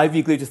 exactly.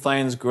 IV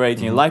glutathione is great.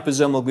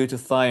 Liposomal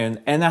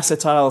glutathione,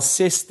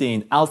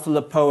 N-acetylcysteine,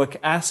 alpha-lipoic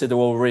acid are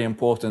all really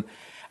important.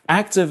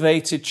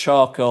 Activated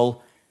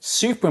charcoal,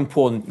 super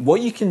important.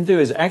 What you can do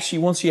is actually,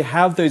 once you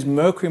have those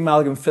mercury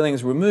amalgam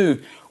fillings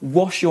removed,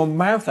 wash your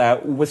mouth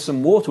out with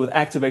some water with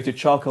activated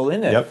charcoal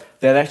in it. Yep.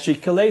 That actually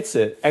chelates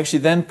it. Actually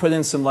then put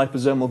in some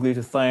liposomal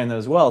glutathione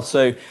as well.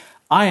 So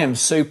I am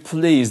so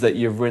pleased that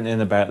you've written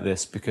in about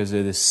this because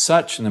it is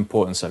such an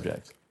important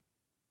subject.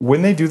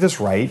 When they do this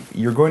right,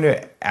 you're going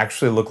to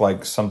actually look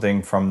like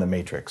something from the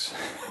Matrix.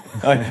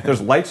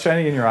 There's light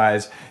shining in your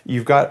eyes.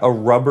 You've got a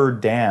rubber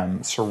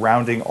dam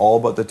surrounding all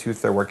but the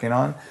tooth they're working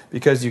on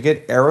because you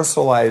get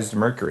aerosolized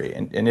mercury.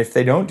 And if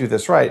they don't do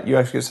this right, you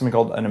actually get something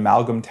called an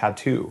amalgam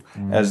tattoo.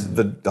 As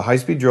the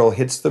high-speed drill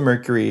hits the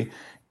mercury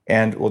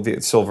and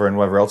the silver and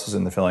whatever else is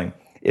in the filling,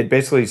 it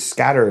basically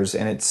scatters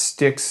and it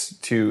sticks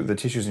to the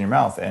tissues in your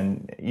mouth.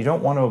 And you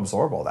don't want to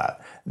absorb all that.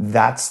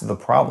 That's the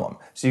problem.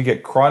 So you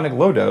get chronic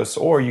low dose,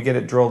 or you get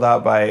it drilled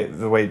out by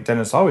the way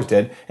dentists always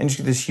did, and you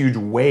get this huge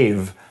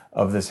wave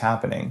of this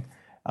happening.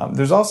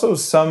 There's also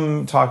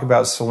some talk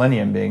about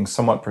selenium being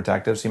somewhat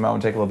protective, so you might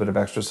want to take a little bit of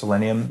extra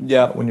selenium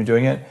when you're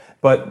doing it.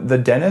 But the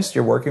dentist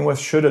you're working with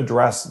should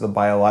address the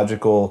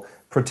biological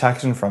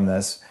protection from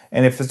this.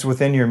 And if it's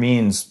within your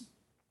means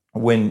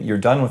when you're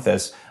done with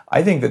this,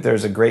 I think that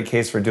there's a great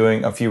case for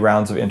doing a few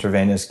rounds of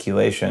intravenous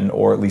chelation,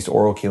 or at least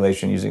oral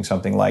chelation using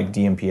something like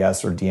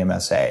DMPS or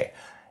DMSA.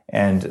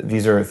 And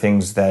these are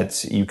things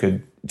that you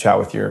could chat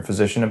with your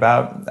physician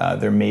about.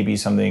 There may be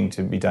something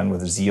to be done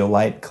with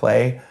zeolite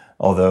clay,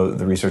 although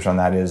the research on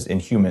that is, in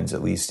humans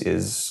at least,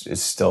 is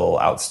still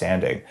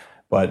outstanding.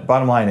 But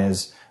bottom line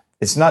is,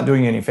 it's not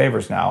doing you any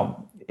favors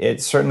now.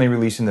 It's certainly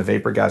releasing the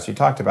vapor gas you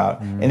talked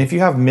about. And if you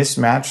have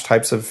mismatched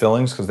types of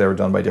fillings, because they were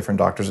done by different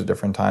doctors at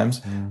different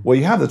times, what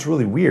you have that's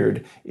really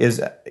weird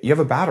is you have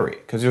a battery,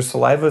 because your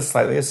saliva is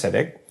slightly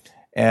acidic,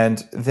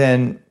 and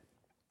then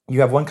you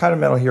have one kind of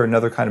metal here,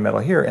 another kind of metal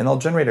here, and they'll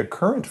generate a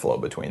current flow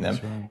between them.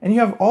 Right. And you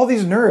have all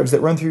these nerves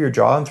that run through your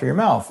jaw and through your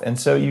mouth. And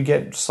so you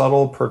get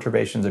subtle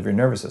perturbations of your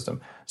nervous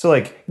system.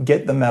 So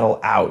get the metal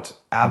out.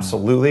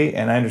 Absolutely.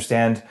 And I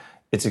understand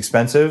it's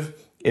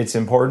expensive, it's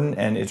important,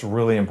 and it's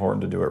really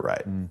important to do it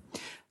right.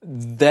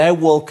 There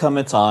will come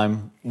a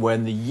time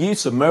when the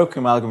use of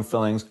mercury amalgam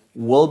fillings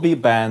will be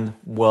banned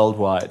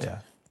worldwide. Yeah.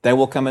 There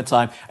will come a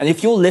time. And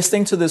if you're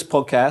listening to this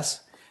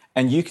podcast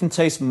and you can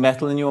taste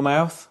metal in your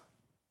mouth,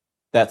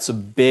 that's a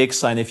big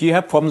sign. If you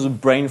have problems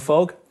with brain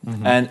fog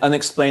and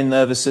unexplained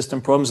nervous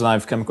system problems, and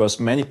I've come across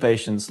many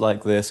patients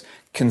like this,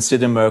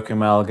 consider mercury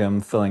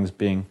amalgam fillings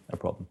being a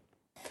problem.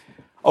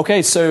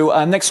 Okay, so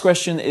our next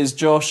question is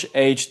Josh,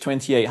 age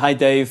 28. Hi,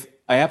 Dave.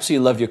 I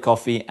absolutely love your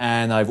coffee,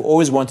 and I've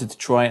always wanted to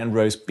try and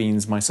roast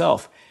beans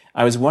myself.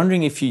 I was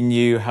wondering if you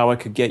knew how I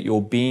could get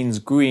your beans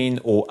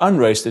green or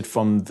unroasted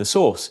from the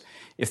source.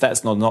 If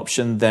that's not an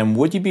option, then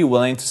would you be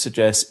willing to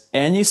suggest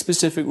any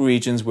specific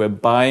regions where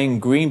buying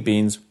green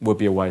beans would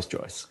be a wise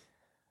choice?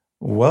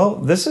 Well,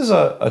 this is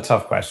a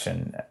tough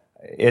question.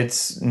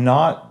 It's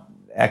not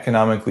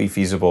economically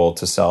feasible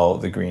to sell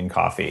the green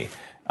coffee.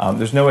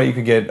 There's no way you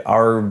could get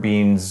our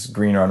beans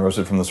green or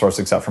unroasted from the source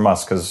except from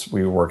us, because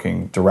we were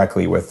working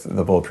directly with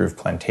the Bulletproof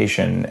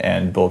plantation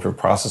and Bulletproof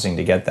processing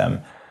to get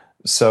them.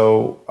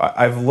 So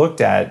I've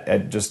looked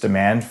at just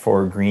demand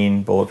for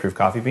green Bulletproof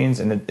coffee beans,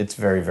 and it's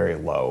very, very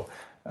low.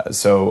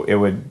 So it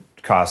would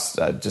cost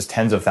just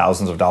tens of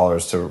thousands of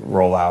dollars to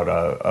roll out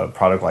a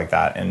product like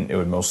that, and it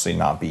would mostly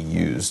not be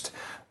used.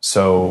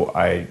 So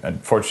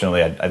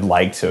unfortunately, I'd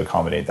like to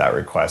accommodate that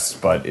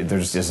request, but there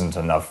just isn't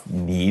enough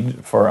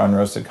need for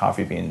unroasted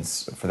coffee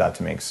beans for that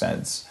to make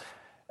sense.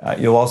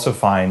 You'll also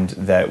find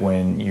that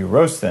when you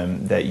roast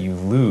them, that you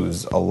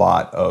lose a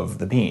lot of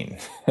the bean.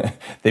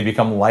 They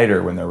become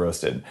lighter when they're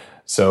roasted.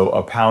 So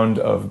a pound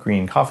of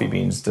green coffee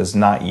beans does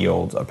not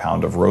yield a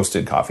pound of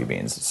roasted coffee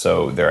beans.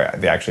 So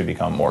they actually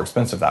become more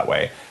expensive that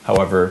way.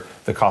 However,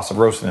 the cost of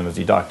roasting them is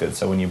deducted.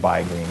 So when you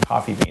buy green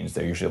coffee beans,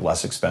 they're usually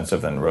less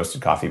expensive than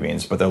roasted coffee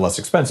beans, but they're less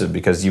expensive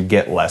because you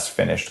get less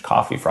finished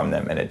coffee from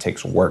them, and it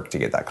takes work to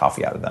get that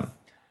coffee out of them.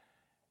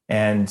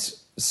 And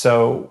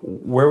so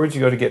where would you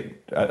go to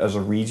get, as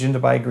a region, to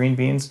buy green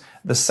beans?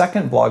 The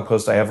second blog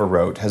post I ever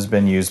wrote has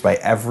been used by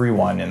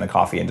everyone in the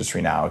coffee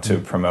industry now to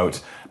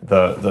promote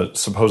the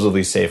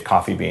supposedly safe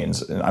coffee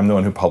beans. And I'm the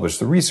one who published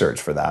the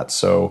research for that.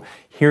 So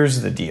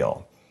here's the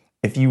deal.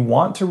 If you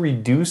want to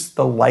reduce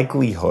the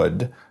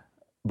likelihood,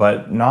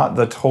 but not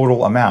the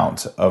total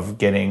amount, of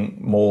getting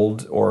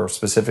mold, or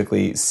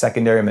specifically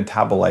secondary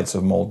metabolites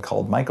of mold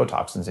called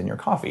mycotoxins in your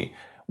coffee,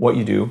 what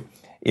you do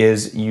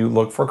is you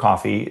look for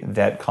coffee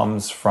that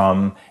comes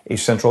from a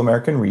Central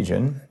American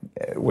region,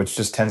 which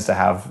just tends to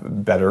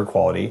have better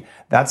quality.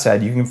 That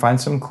said, you can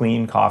find some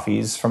clean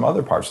coffees from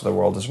other parts of the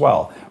world as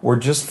well. We're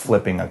just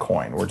flipping a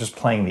coin. We're just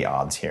playing the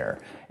odds here.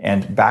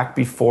 And back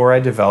before I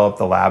developed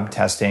the lab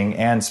testing,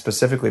 and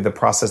specifically the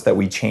process that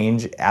we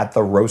change at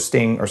the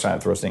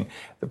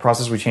the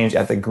process we change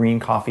at the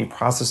green coffee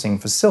processing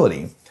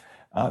facility,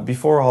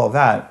 before all of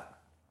that,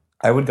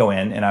 I would go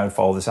in and I would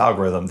follow this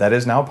algorithm that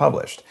is now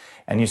published.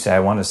 And you say, I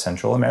want a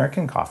Central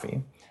American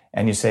coffee.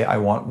 And you say, I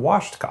want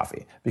washed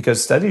coffee.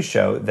 Because studies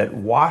show that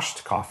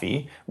washed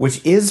coffee,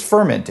 which is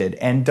fermented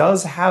and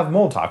does have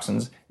mold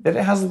toxins, that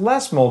it has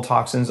less mold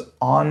toxins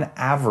on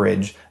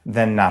average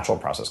than natural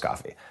processed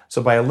coffee.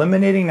 So by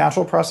eliminating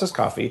natural processed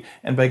coffee,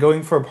 and by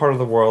going for a part of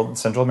the world,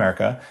 Central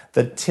America,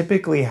 that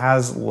typically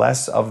has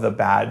less of the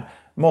bad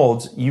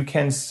molds, you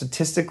can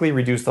statistically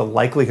reduce the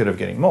likelihood of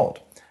getting mold.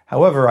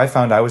 However, I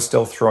found I was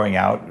still throwing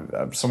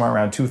out somewhere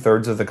around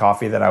 2/3 of the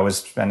coffee that I was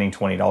spending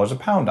 $20 a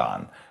pound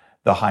on,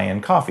 the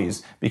high-end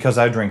coffees, because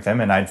I'd drink them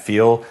and I'd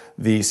feel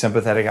the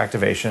sympathetic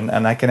activation,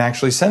 and I can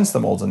actually sense the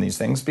molds in these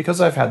things because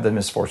I've had the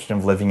misfortune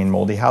of living in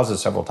moldy houses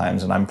several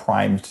times, and I'm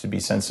primed to be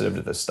sensitive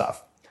to this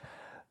stuff.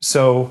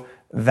 So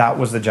that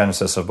was the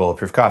genesis of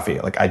Bulletproof Coffee.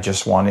 Like, I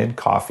just wanted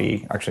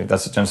coffee. Actually,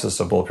 that's the genesis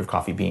of Bulletproof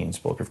Coffee beans.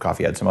 Bulletproof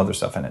Coffee had some other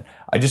stuff in it.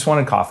 I just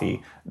wanted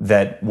coffee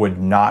that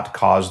would not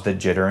cause the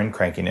jitter and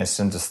crankiness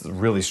and just the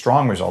really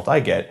strong result I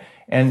get.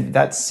 And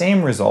that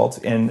same result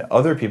in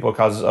other people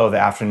causes, the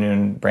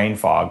afternoon brain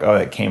fog.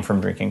 It came from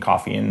drinking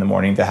coffee in the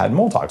morning that had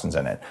mold toxins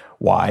in it.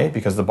 Why?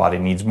 Because the body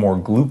needs more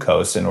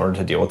glucose in order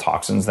to deal with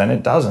toxins than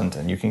it doesn't.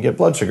 And you can get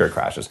blood sugar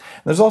crashes.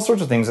 And there's all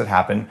sorts of things that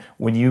happen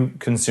when you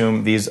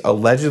consume these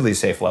allegedly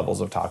safe levels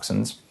of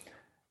toxins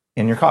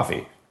in your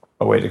coffee.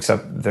 Oh, wait,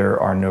 except there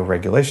are no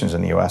regulations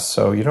in the US,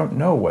 so you don't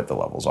know what the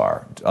levels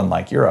are,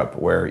 unlike Europe,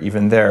 where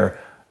even there,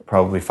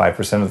 probably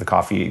 5% of the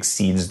coffee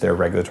exceeds their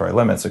regulatory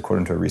limits,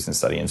 according to a recent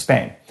study in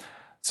Spain.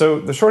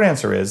 So the short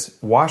answer is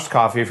washed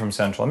coffee from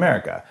Central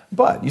America,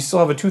 but you still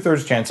have a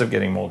 2/3 chance of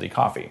getting moldy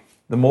coffee.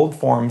 The mold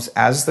forms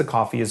as the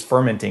coffee is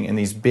fermenting in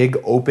these big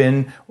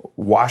open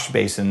wash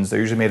basins. They're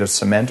usually made of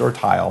cement or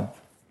tile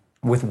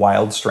with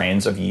wild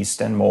strains of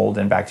yeast and mold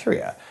and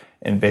bacteria.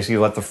 And basically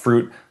let the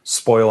fruit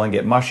spoil and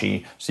get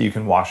mushy so you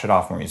can wash it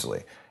off more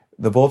easily.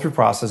 The Bulletproof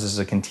process is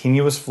a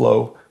continuous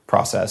flow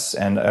process,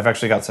 and I've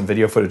actually got some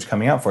video footage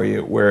coming out for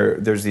you where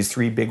there's these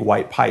 3 big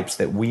white pipes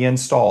that we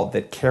installed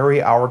that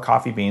carry our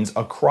coffee beans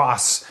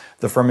across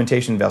the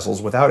fermentation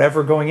vessels without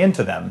ever going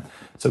into them,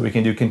 so we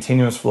can do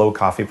continuous flow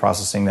coffee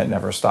processing that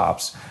never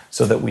stops,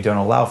 so that we don't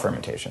allow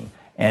fermentation.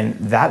 And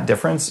that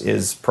difference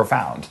is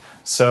profound.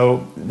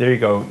 So there you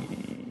go.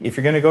 If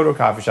you're going to go to a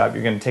coffee shop,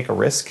 you're going to take a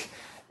risk,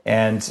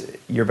 and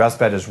your best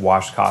bet is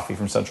washed coffee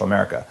from Central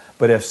America.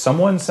 But if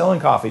someone selling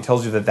coffee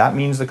tells you that that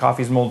means the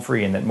coffee is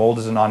mold-free and that mold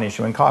is a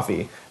non-issue in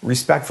coffee,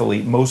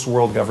 respectfully, most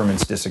world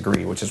governments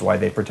disagree, which is why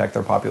they protect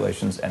their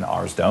populations and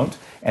ours don't.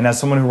 And as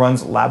someone who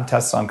runs lab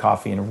tests on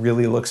coffee and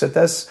really looks at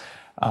this,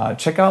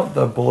 check out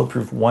the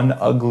Bulletproof One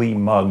Ugly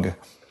Mug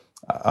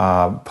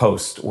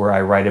post where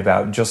I write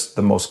about just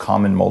the most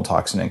common mold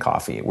toxin in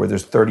coffee, where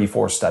there's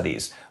 34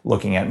 studies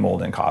looking at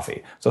mold in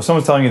coffee. So if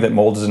someone's telling you that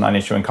mold is a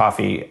non-issue in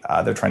coffee,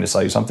 they're trying to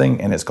sell you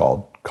something, and it's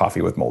called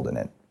coffee with mold in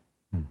it.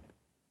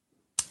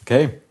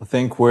 Okay, I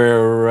think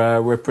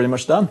we're pretty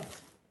much done.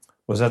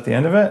 Was that the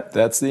end of it?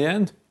 That's the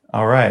end.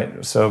 All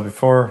right. So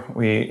before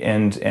we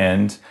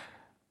end,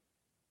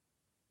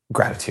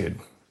 gratitude.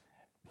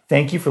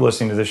 thank you for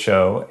listening to the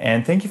show,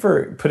 and thank you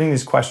for putting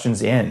these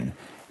questions in.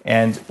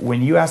 And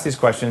when you ask these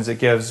questions, it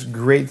gives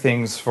great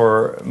things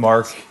for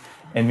Mark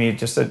and me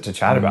just to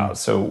chat about.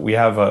 So we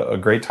have a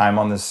great time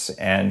on this,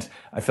 and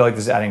I feel like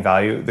this is adding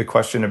value. The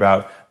question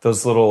about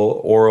those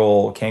little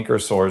oral canker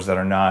sores that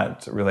are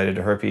not related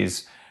to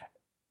herpes,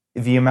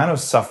 the amount of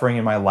suffering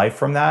in my life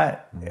from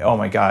that, oh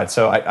my God.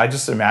 So I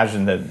just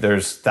imagine that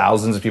there's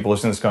thousands of people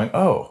listening to this going,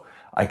 oh,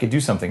 I could do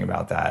something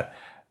about that.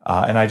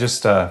 And I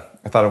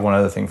thought of one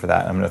other thing for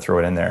that. I'm going to throw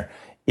it in there.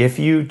 If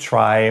you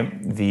try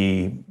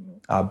the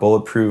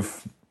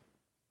bulletproof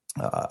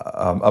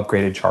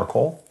upgraded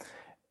charcoal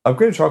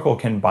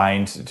can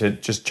bind to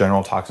just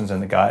general toxins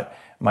in the gut.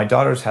 My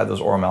daughter's had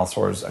those oral mouth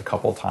sores a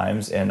couple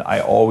times, and I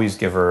always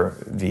give her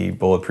the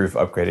bulletproof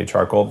upgraded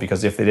charcoal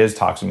because if it is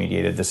toxin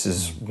mediated, this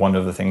is one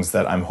of the things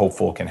that I'm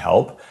hopeful can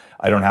help.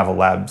 I don't have a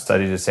lab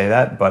study to say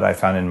that, but I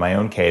found in my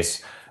own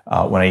case,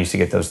 when I used to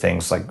get those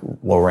things, like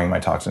lowering my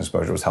toxin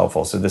exposure was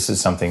helpful. So this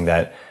is something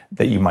that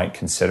you might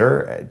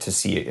consider to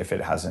see if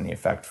it has any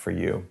effect for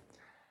you.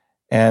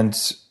 And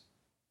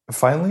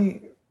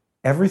finally,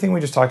 everything we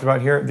just talked about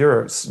here, there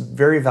are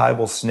very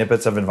valuable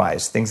snippets of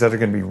advice, things that are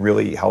going to be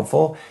really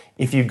helpful.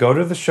 If you go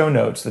to the show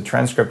notes, the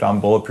transcript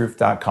on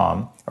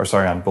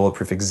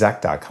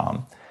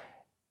bulletproofexec.com,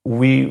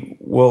 we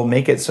will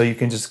make it so you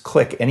can just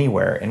click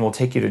anywhere and we'll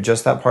take you to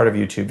just that part of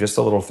YouTube, just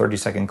a little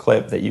 30-second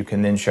clip that you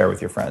can then share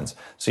with your friends.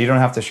 So you don't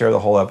have to share the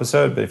whole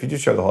episode, but if you do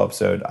share the whole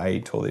episode, I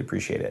totally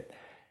appreciate it.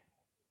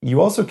 You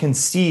also can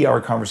see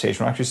our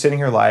conversation. We're actually sitting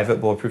here live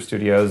at Bulletproof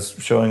Studios,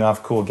 showing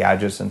off cool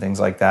gadgets and things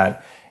like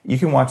that. You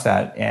can watch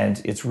that,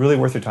 and it's really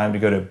worth your time to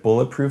go to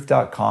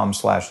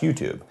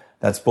bulletproof.com/YouTube.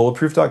 That's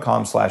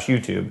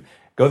bulletproof.com/YouTube.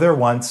 Go there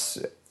once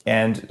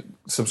and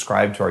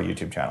subscribe to our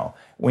YouTube channel.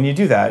 When you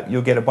do that,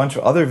 you'll get a bunch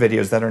of other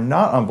videos that are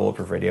not on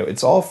Bulletproof Radio.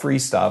 It's all free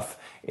stuff.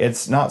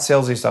 It's not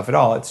salesy stuff at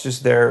all. It's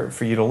just there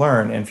for you to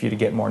learn and for you to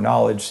get more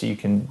knowledge so you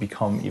can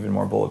become even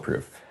more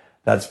bulletproof.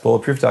 That's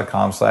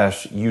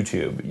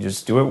bulletproof.com/YouTube. You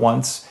just do it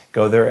once,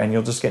 go there, and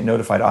you'll just get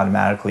notified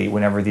automatically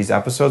whenever these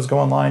episodes go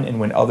online and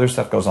when other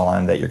stuff goes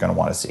online that you're going to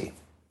want to see.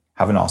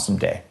 Have an awesome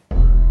day.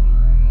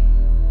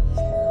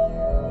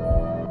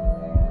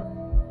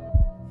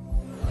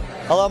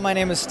 Hello, my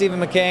name is Stephen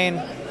McCain.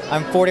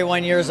 I'm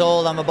 41 years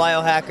old. I'm a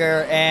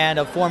biohacker and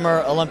a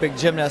former Olympic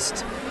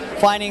gymnast.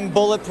 Finding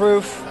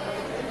Bulletproof,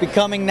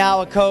 becoming now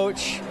a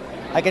coach,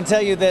 I can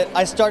tell you that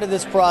I started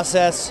this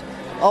process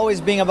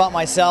always being about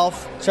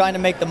myself, trying to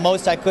make the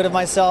most I could of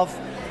myself.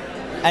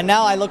 And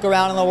now I look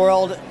around in the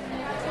world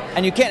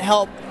and you can't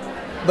help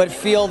but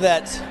feel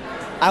that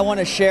I want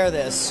to share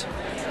this.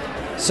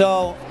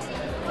 So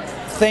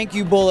thank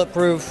you,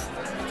 Bulletproof,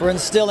 for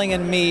instilling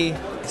in me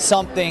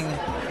something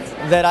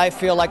that I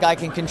feel like I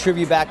can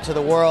contribute back to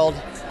the world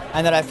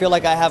and that I feel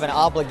like I have an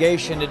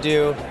obligation to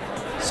do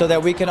so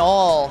that we can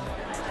all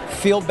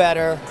feel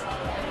better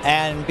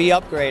and be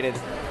upgraded.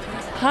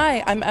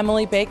 Hi, I'm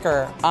Emily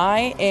Baker.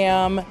 I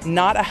am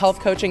not a health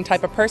coaching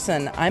type of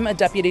person. I'm a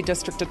deputy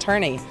district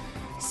attorney,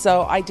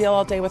 so I deal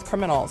all day with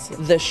criminals.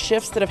 The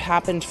shifts that have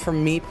happened for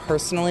me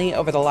personally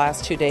over the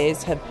last 2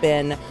 days have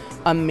been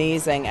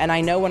amazing, and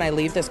I know when I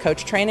leave this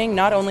coach training,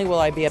 not only will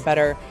I be a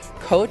better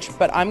coach,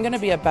 but I'm going to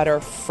be a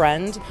better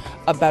friend,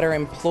 a better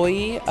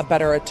employee, a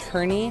better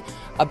attorney,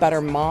 a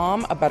better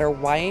mom, a better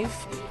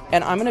wife,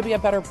 and I'm going to be a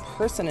better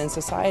person in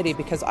society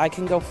because I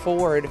can go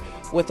forward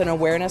with an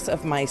awareness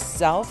of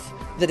myself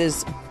that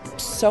is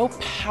so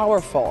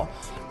powerful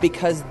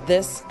because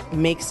this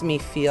makes me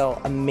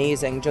feel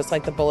amazing, just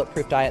like the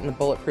Bulletproof diet and the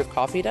Bulletproof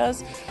coffee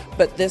does.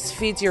 But this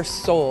feeds your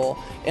soul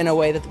in a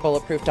way that the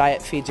Bulletproof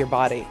diet feeds your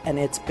body, and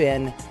it's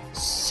been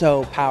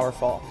so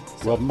powerful.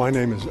 Well, my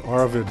name is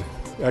Arvid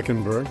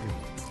Eckenberg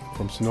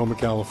from Sonoma,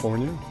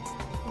 California.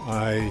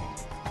 I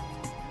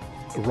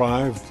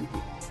arrived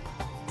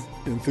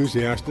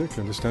enthusiastic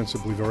and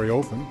ostensibly very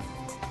open.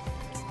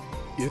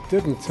 It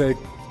didn't take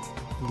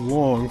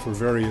long for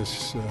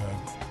various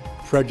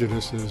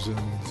prejudices and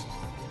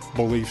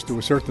beliefs to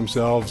assert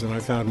themselves, and I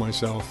found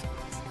myself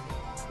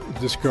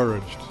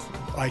discouraged.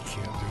 I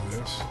can't do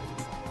this.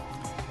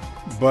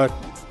 But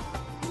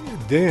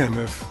damn,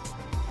 if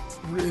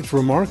it's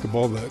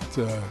remarkable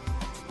that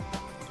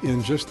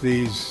in just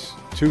these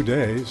 2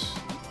 days,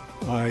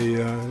 I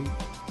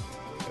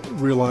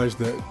realized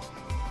that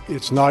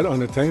it's not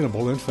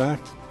unattainable. In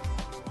fact,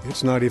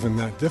 it's not even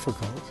that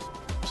difficult.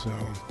 So.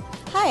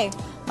 Hi,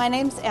 my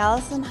name's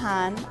Allison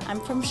Hahn. I'm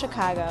from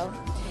Chicago,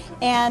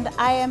 and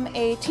I am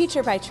a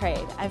teacher by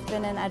trade. I've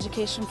been in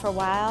education for a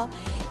while,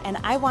 and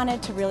I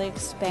wanted to really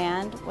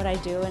expand what I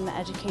do in the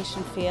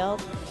education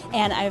field,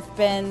 and I've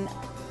been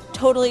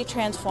totally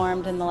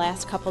transformed in the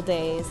last couple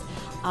days.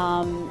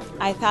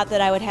 I thought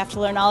that I would have to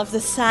learn all of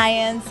the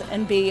science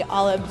and be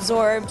all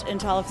absorbed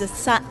into all of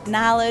this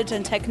knowledge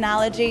and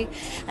technology,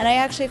 and I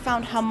actually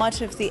found how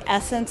much of the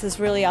essence is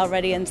really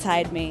already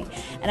inside me.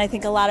 And I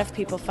think a lot of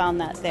people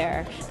found that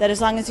there, that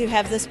as long as you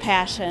have this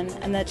passion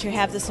and that you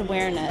have this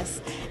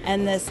awareness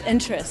and this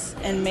interest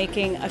in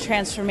making a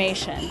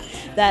transformation,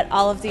 that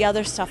all of the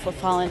other stuff will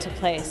fall into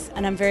place.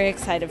 And I'm very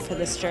excited for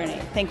this journey.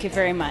 Thank you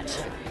very much.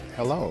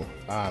 Hello,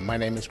 my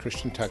name is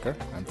Christian Tucker.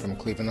 I'm from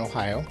Cleveland,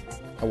 Ohio.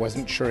 I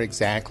wasn't sure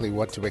exactly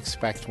what to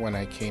expect when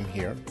I came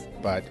here,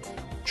 but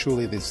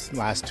truly these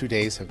last 2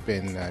 days have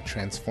been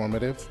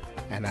transformative,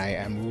 and I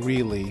am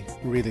really,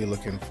 really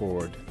looking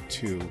forward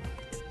to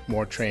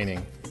more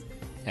training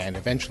and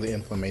eventually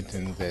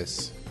implementing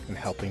this and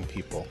helping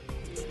people.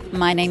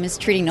 My name is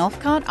Trudy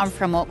Northcott. I'm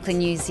from Auckland,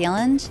 New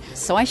Zealand.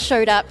 So I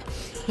showed up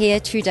here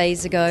 2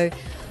 days ago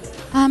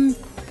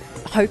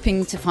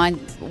hoping to find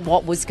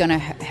what was going to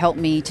help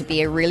me to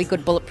be a really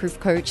good bulletproof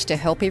coach to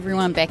help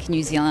everyone back in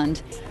New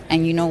Zealand.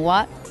 And you know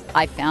what?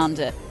 I found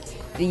it.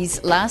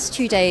 These last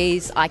 2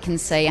 days, I can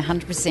say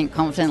 100%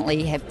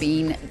 confidently, have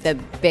been the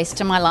best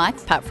of my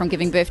life, apart from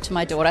giving birth to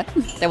my daughter.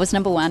 That was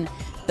number one.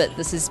 But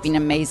this has been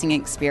an amazing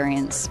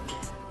experience.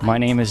 My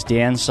name is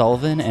Dan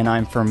Sullivan, and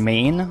I'm from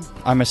Maine.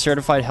 I'm a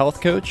certified health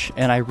coach,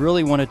 and I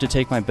really wanted to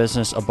take my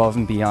business above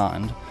and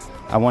beyond.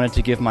 I wanted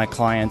to give my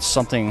clients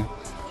something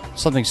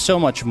so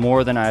much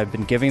more than I've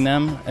been giving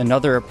them,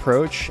 another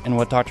approach, and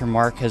what Dr.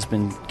 Mark has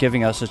been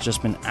giving us has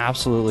just been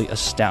absolutely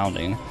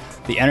astounding.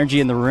 The energy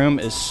in the room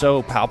is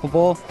so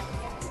palpable.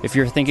 If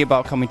you're thinking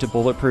about coming to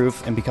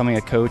Bulletproof and becoming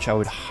a coach, I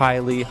would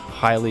highly,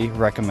 highly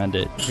recommend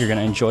it. You're going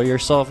to enjoy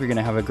yourself, you're going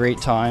to have a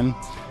great time,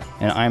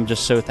 and I'm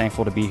just so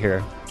thankful to be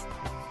here.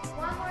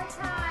 One more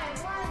time.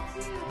 1,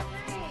 2,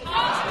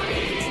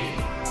 3.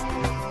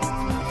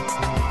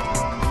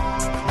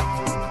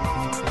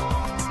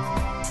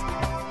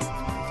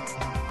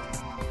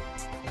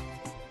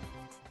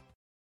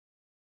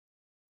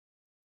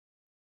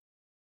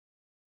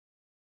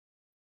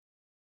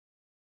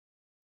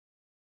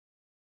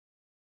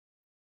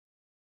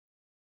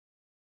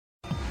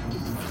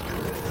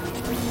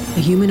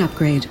 The Human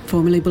Upgrade,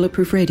 formerly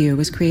Bulletproof Radio,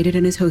 was created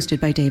and is hosted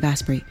by Dave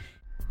Asprey.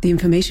 The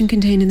information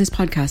contained in this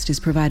podcast is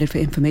provided for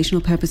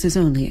informational purposes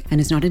only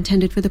and is not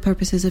intended for the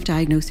purposes of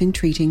diagnosing,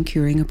 treating,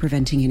 curing, or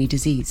preventing any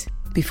disease.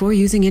 Before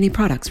using any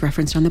products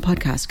referenced on the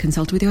podcast,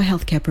 consult with your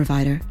healthcare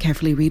provider,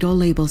 carefully read all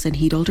labels, and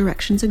heed all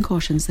directions and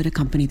cautions that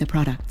accompany the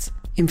products.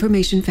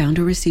 Information found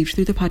or received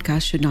through the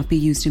podcast should not be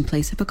used in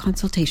place of a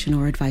consultation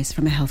or advice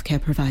from a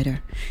healthcare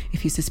provider.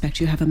 If you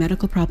suspect you have a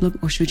medical problem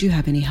or should you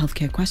have any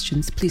healthcare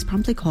questions, please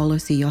promptly call or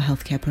see your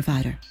healthcare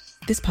provider.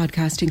 This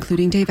podcast,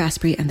 including Dave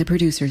Asprey and the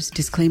producers,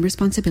 disclaim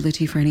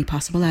responsibility for any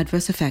possible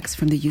adverse effects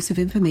from the use of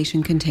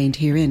information contained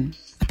herein.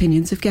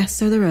 Opinions of guests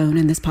are their own,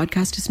 and this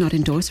podcast does not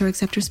endorse or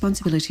accept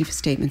responsibility for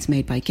statements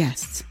made by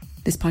guests.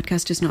 This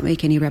podcast does not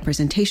make any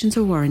representations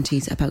or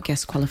warranties about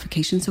guest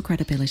qualifications or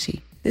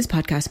credibility. This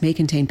podcast may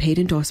contain paid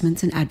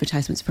endorsements and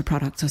advertisements for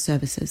products or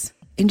services.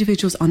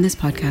 Individuals on this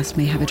podcast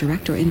may have a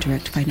direct or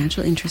indirect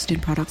financial interest in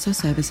products or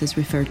services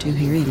referred to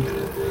herein.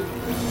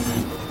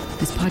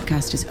 This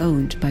podcast is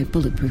owned by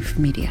Bulletproof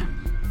Media.